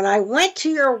 when I went to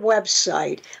your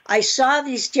website, I saw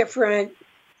these different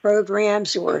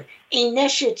programs or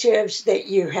initiatives that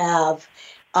you have.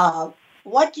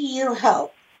 What do you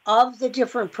hope of the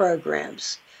different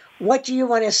programs? What do you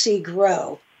want to see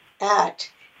grow at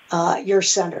your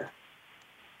center?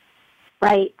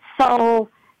 Right. So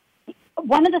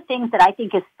one of the things that I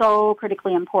think is so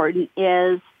critically important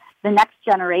is the next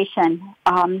generation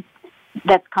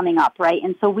that's coming up, right?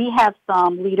 And so we have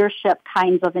some leadership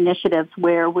kinds of initiatives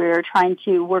where we're trying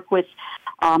to work with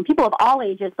people of all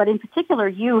ages, but in particular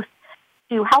youth,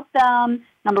 to help them,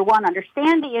 number one,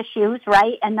 understand the issues,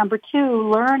 right? And number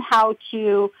two, learn how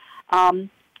to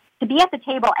be at the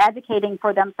table advocating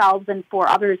for themselves and for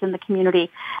others in the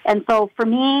community. And so for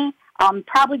me,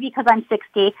 probably because I'm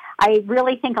 60, I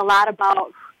really think a lot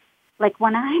about, like,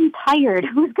 when I'm tired,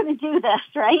 who's going to do this,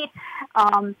 right?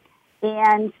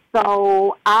 And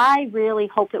so I really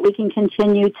hope that we can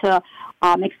continue to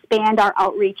expand our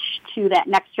outreach to that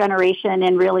next generation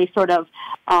and really sort of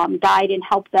guide and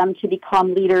help them to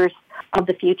become leaders of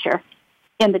the future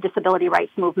in the disability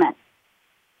rights movement.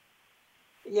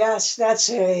 Yes, as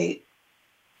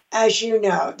you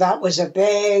know, that was a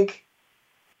big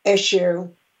issue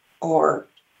or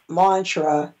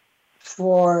mantra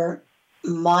for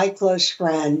my close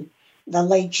friend, the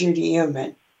late Judy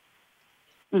Heumann,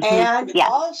 and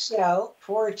also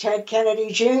for Ted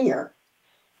Kennedy Jr.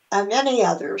 and many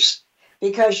others,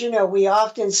 because, we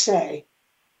often say,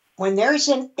 when there's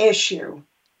an issue,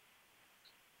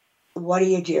 what do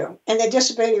you do? In the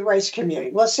disability rights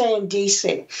community, let's say in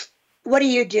D.C., what do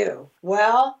you do?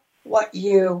 Well, what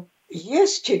you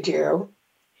used to do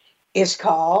is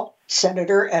call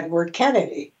Senator Edward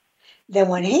Kennedy. Then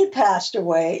when he passed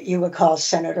away, you would call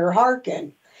Senator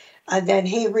Harkin. And then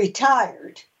he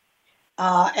retired.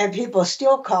 And people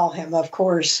still call him, of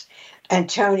course,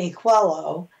 Tony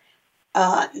Coelho.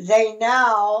 They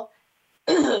now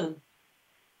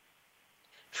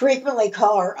frequently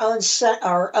call our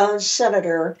own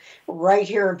senator right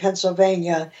here in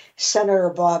Pennsylvania, Senator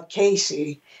Bob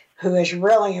Casey, who has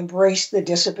really embraced the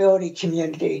disability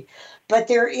community. But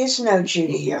there is no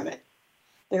Judy Heumann.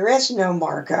 There is no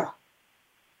Marco.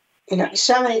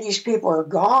 So many of these people are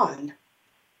gone.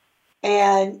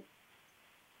 And,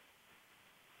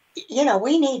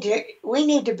 we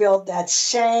need to build that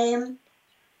same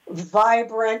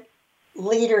vibrant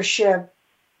leadership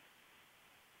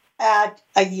at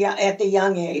the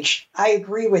young age. I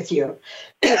agree with you.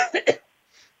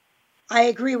 I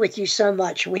agree with you so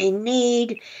much. We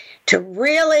need to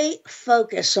really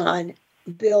focus on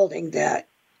building that.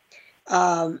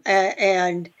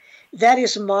 And that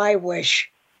is my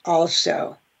wish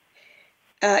also.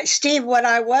 Steve, what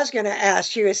I was going to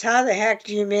ask you is, how the heck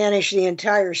do you manage the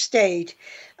entire state?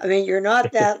 I mean, you're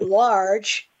not that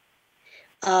large,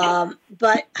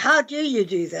 but how do you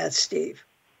do that, Steve?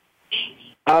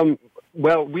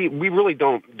 Well, we really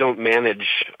don't manage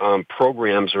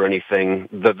programs or anything.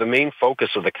 The main focus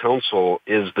of the council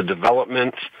is the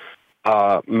development,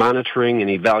 monitoring, and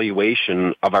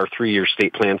evaluation of our 3-year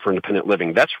state plan for independent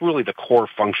living. That's really the core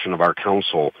function of our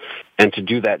council, and to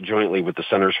do that jointly with the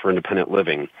Centers for Independent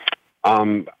Living.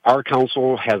 Our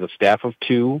council has a staff of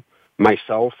 2,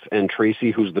 myself and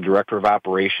Tracy, who's the director of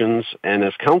operations, and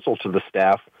as counsel to the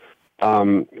staff,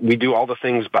 we do all the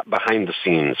things behind the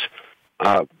scenes.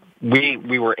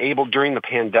 We were able, during the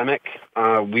pandemic,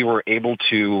 we were able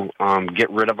to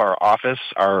get rid of our office,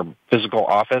 our physical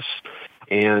office,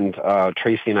 and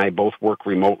Tracy and I both work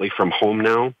remotely from home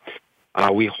now.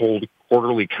 We hold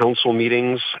quarterly council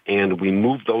meetings, and we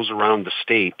move those around the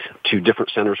state to different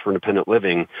centers for independent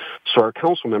living so our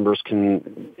council members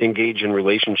can engage in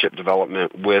relationship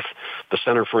development with the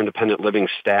Center for Independent Living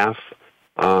staff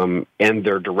and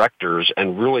their directors,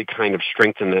 and really kind of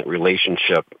strengthen that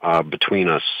relationship between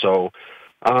us. So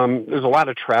there's a lot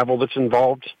of travel that's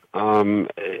involved,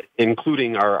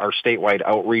 including our statewide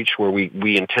outreach, where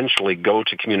we intentionally go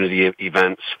to community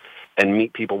events and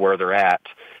meet people where they're at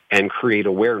and create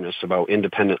awareness about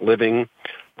independent living,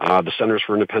 the Centers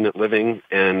for Independent Living,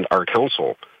 and our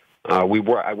council. I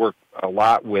work a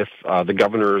lot with the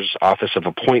Governor's Office of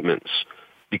Appointments,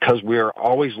 because we are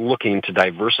always looking to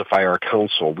diversify our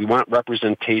council. We want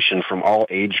representation from all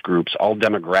age groups, all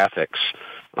demographics,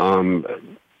 from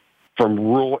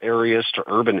rural areas to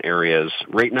urban areas.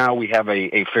 Right now we have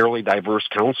a fairly diverse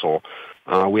council.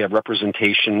 We have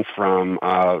representation from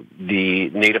the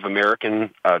Native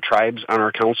American tribes on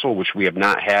our council, which we have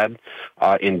not had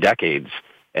in decades.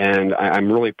 And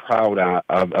I'm really proud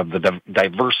of the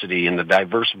diversity and the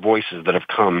diverse voices that have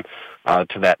come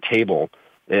to that table.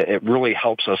 It really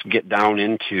helps us get down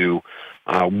into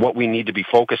what we need to be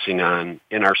focusing on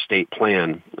in our state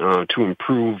plan to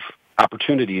improve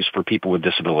opportunities for people with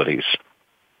disabilities.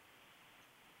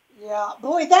 Yeah,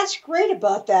 boy, that's great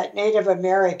about that Native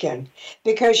American,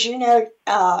 because,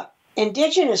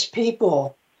 Indigenous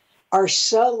people are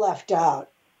so left out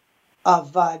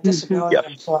of disability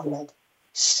employment.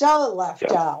 So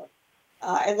left out.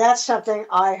 And that's something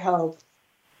I hope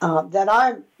that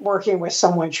I'm working with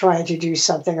someone trying to do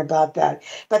something about that.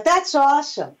 But that's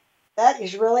awesome. That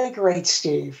is really great,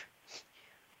 Steve.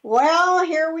 Well,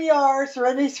 here we are,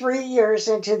 33 years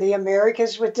into the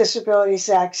Americans with Disabilities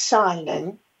Act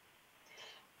signing.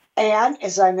 And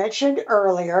as I mentioned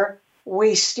earlier,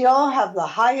 we still have the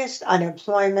highest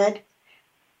unemployment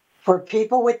for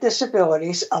people with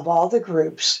disabilities of all the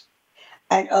groups.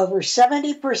 And over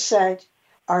 70%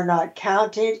 are not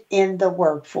counted in the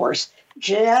workforce.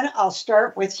 Jan, I'll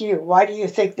start with you. Why do you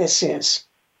think this is?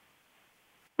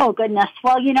 Oh, goodness.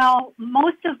 Well,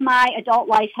 most of my adult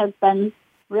life has been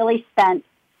really spent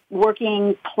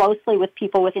working closely with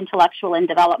people with intellectual and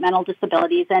developmental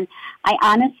disabilities. And I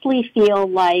honestly feel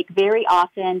like very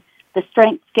often the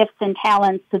strengths, gifts, and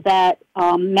talents that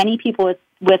many people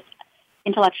with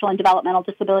intellectual and developmental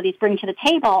disabilities bring to the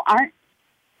table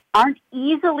aren't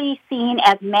easily seen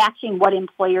as matching what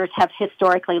employers have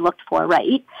historically looked for,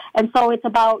 right? And so it's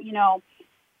about,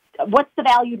 what's the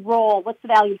valued role, what's the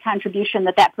valued contribution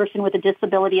that person with a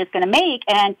disability is going to make,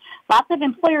 and lots of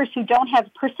employers who don't have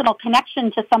personal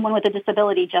connection to someone with a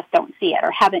disability just don't see it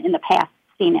or haven't in the past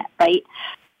seen it, right?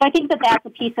 So I think that's a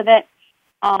piece of it.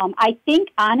 I think,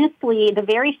 honestly, the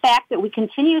very fact that we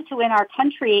continue to, in our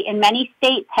country, in many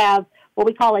states, have what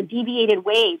we call a deviated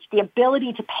wage, the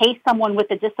ability to pay someone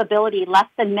with a disability less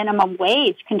than minimum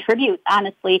wage contributes,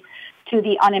 honestly, to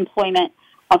the unemployment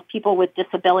of people with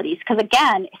disabilities. Because,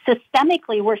 again,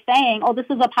 systemically, we're saying, this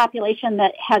is a population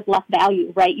that has less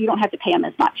value, right? You don't have to pay them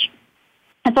as much.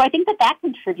 And so I think that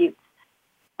contributes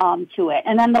to it.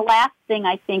 And then the last thing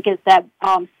I think is that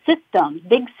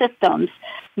big systems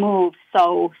move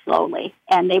so slowly,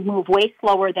 and they move way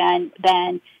slower than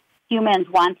humans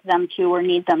want them to or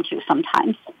need them to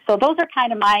sometimes. So those are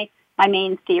kind of my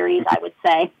main theories, I would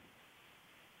say.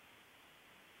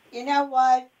 You know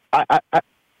what?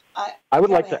 I would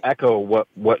like to echo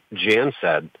what Jan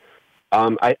said.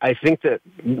 I think that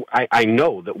I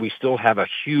know that we still have a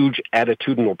huge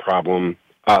attitudinal problem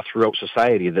throughout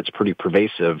society that's pretty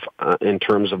pervasive in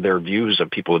terms of their views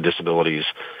of people with disabilities,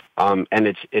 and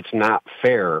it's not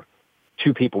fair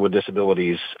to people with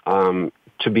disabilities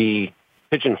to be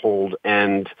pigeonholed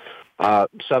and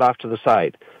set off to the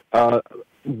side.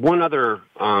 One other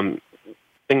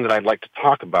thing that I'd like to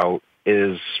talk about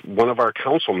is one of our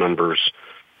council members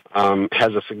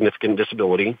has a significant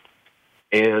disability,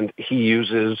 and he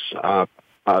uses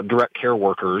direct care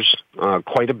workers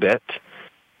quite a bit,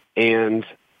 and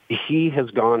he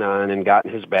has gone on and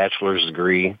gotten his bachelor's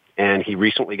degree, and he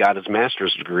recently got his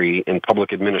master's degree in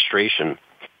public administration,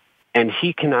 and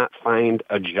he cannot find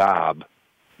a job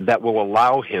that will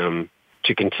allow him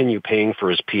to continue paying for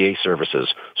his PA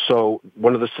services. So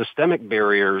one of the systemic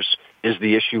barriers is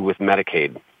the issue with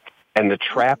Medicaid and the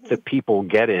trap that people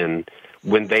get in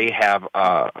when they have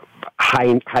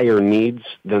higher needs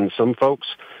than some folks.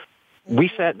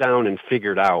 We sat down and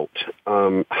figured out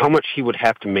how much he would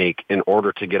have to make in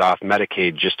order to get off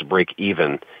Medicaid just to break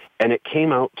even, and it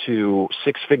came out to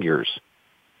 6 figures.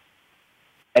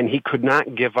 And he could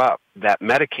not give up that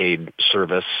Medicaid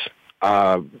service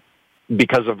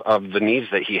because of the needs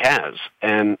that he has.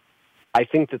 And I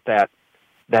think that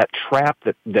trap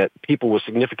that people with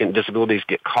significant disabilities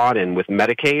get caught in with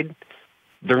Medicaid,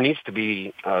 there needs to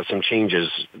be some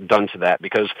changes done to that,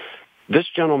 because this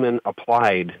gentleman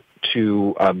applied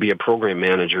to be a program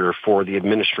manager for the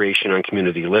Administration on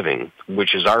Community Living,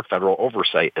 which is our federal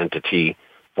oversight entity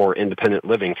for independent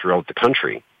living throughout the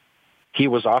country. He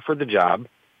was offered the job,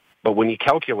 but when he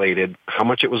calculated how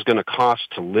much it was going to cost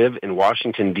to live in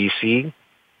Washington, D.C.,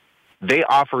 they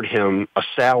offered him a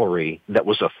salary that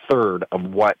was a third of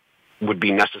what would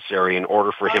be necessary in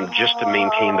order for him just to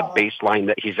maintain the baseline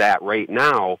that he's at right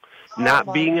now,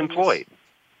 not being employed.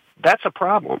 That's a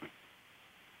problem.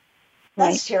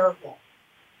 That's terrible.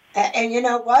 And you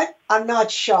know what? I'm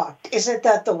not shocked. Isn't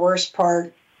that the worst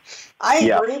part? I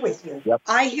agree with you. Yep.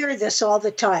 I hear this all the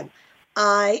time.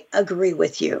 I agree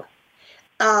with you.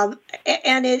 And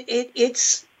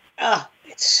it's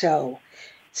so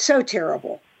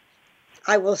terrible.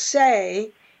 I will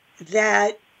say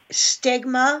that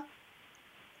stigma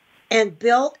and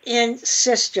built-in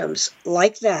systems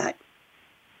like that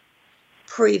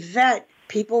prevent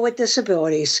people with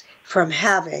disabilities from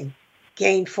having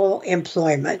gainful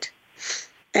employment.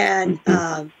 And,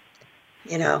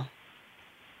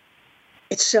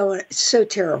 it's so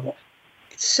terrible.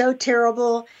 It's so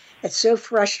terrible. It's so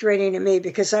frustrating to me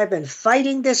because I've been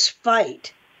fighting this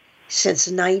fight since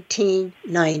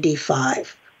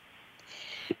 1995.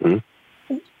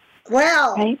 Mm-hmm.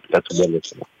 Well, that's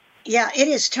wonderful. Yeah, it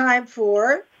is time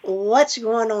for What's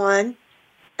Going On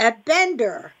at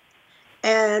Bender.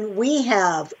 And we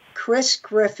have Chris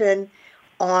Griffin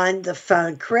on the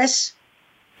phone. Chris,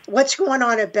 what's going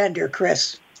on at Bender,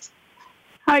 Chris?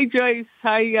 Hi, Joyce.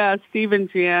 Hi, Steve and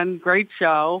Jan. Great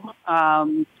show.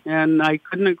 And I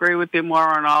couldn't agree with you more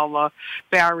on all the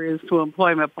barriers to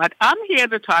employment. But I'm here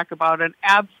to talk about an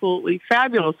absolutely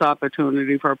fabulous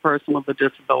opportunity for a person with a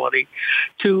disability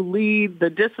to lead the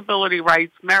Disability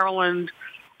Rights Maryland,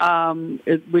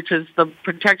 which is the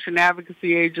protection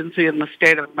advocacy agency in the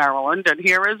state of Maryland. And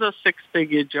here is a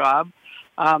six-figure job.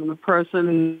 The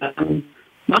person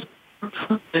must be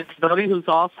a disability who's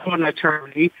also an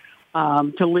attorney.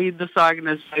 To lead this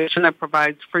organization that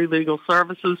provides free legal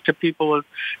services to people with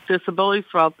disabilities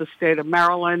throughout the state of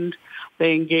Maryland.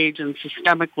 They engage in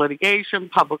systemic litigation,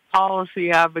 public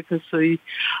policy advocacy,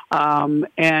 and,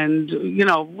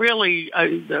 really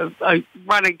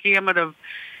run a gamut of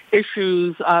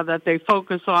issues that they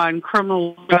focus on: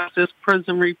 criminal justice,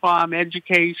 prison reform,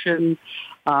 education.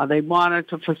 They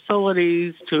monitor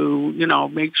facilities to,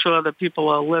 make sure that people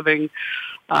are living,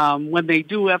 when they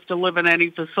do have to live in any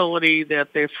facility, that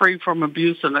they're free from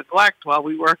abuse and neglect while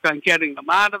we work on getting them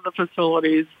out of the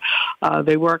facilities.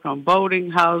 They work on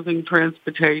voting, housing,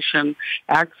 transportation,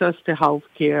 access to health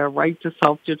care, right to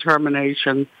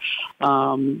self-determination.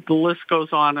 The list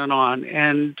goes on.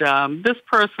 And this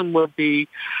person would be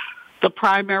the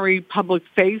primary public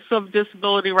face of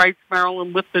Disability Rights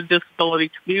Maryland with the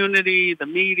disability community, the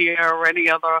media, or any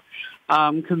other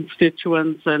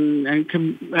constituents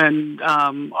and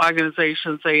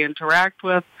organizations they interact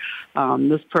with.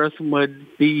 This person would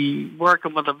be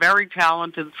working with a very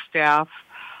talented staff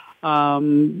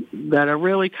that are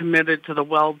really committed to the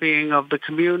well-being of the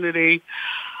community.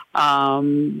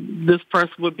 This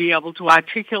person would be able to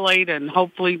articulate and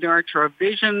hopefully nurture a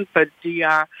vision for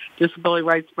Disability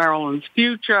Rights Maryland's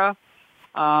future.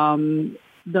 The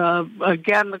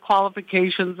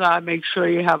qualifications are: make sure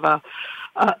you have a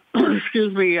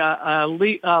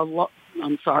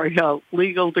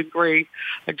legal degree,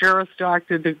 a Juris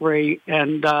Doctor degree,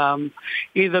 and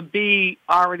either be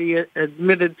already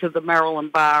admitted to the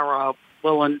Maryland Bar or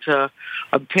willing to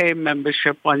obtain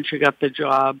membership once you get the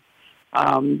job.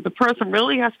 The person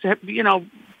really has to,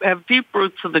 have deep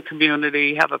roots in the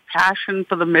community, have a passion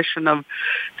for the mission of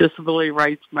Disability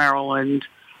Rights Maryland,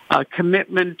 a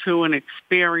commitment to and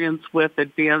experience with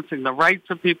advancing the rights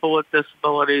of people with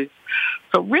disabilities.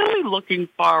 So really looking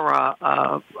for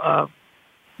a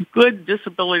good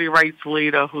disability rights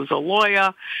leader who's a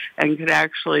lawyer and can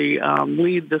actually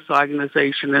lead this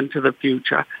organization into the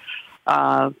future.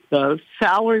 The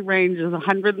salary range is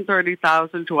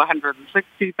 $130,000 to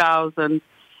 $160,000.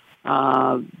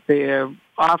 They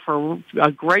offer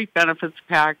a great benefits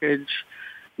package.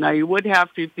 Now, you would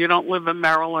have to, if you don't live in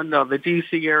Maryland or the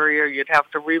D.C. area, you'd have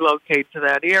to relocate to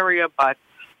that area, but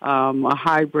a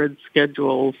hybrid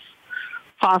schedule's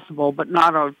possible, but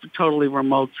not a totally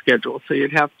remote schedule. So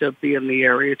you'd have to be in the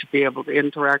area to be able to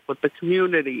interact with the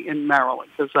community in Maryland,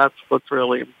 because that's what's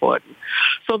really important.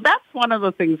 So that's one of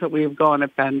the things that we have going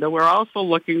at Bender. We're also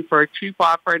looking for a chief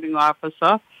operating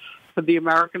officer for the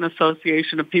American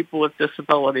Association of People with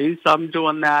Disabilities. I'm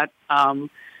doing that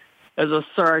as a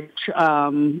search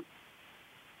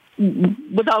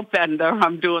without Bender.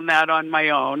 I'm doing that on my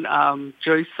own.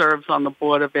 Joyce serves on the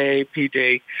board of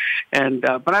AAPD, and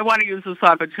but I want to use this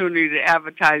opportunity to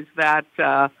advertise that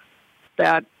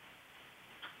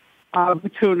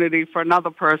opportunity for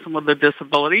another person with a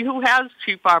disability who has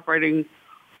chief operating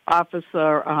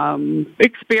officer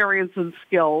experience and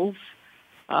skills.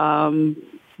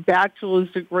 Bachelor's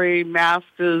degree,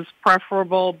 master's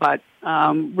preferable, but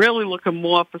really looking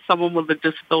more for someone with a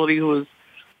disability who has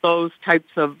those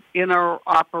types of inner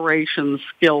operations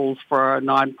skills for a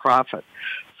nonprofit.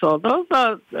 So those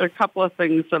are a couple of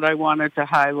things that I wanted to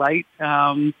highlight.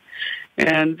 And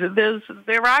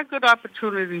there are good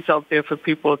opportunities out there for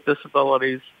people with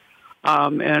disabilities.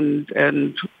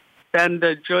 And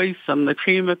Bender, Joyce, and the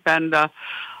team at Bender,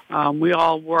 we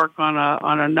all work on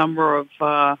a number of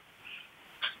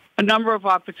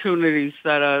opportunities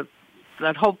that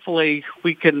hopefully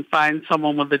we can find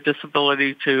someone with a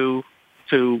disability to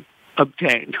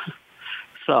obtain.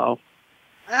 So.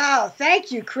 Oh,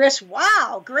 thank you, Chris.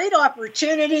 Wow, great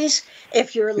opportunities.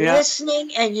 If you're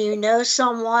listening and you know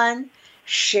someone,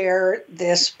 share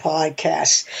this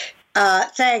podcast.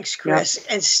 Thanks, Chris.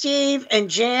 And Steve and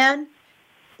Jan,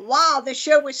 wow, the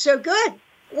show was so good.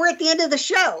 We're at the end of the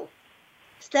show.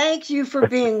 Thank you for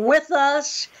being with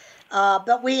us.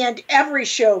 But we end every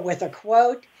show with a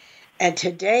quote. And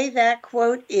today that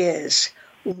quote is,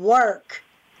 "Work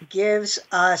gives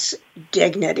us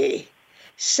dignity."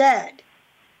 said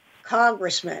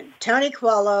Congressman Tony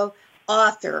Coelho,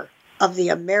 author of the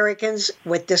Americans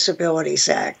with Disabilities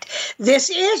Act.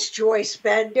 This is Joyce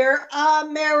Bender,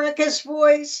 America's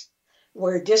Voice,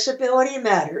 where disability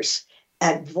matters,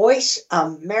 at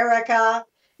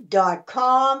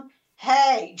voiceamerica.com.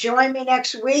 Hey, join me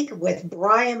next week with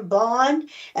Brian Bond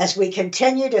as we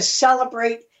continue to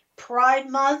celebrate Pride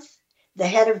Month, the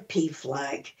head of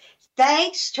PFLAG.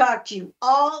 Thanks. Talk to you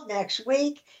all next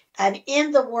week. And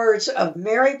in the words of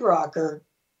Mary Brocker,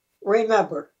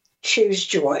 remember, choose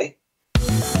joy.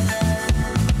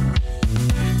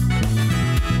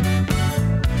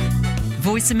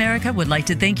 Voice America would like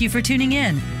to thank you for tuning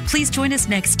in. Please join us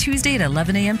next Tuesday at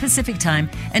 11 a.m. Pacific Time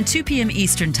and 2 p.m.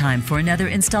 Eastern Time for another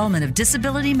installment of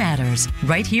Disability Matters,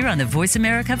 right here on the Voice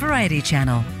America Variety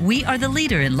Channel. We are the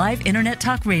leader in live Internet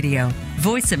talk radio.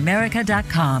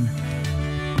 VoiceAmerica.com.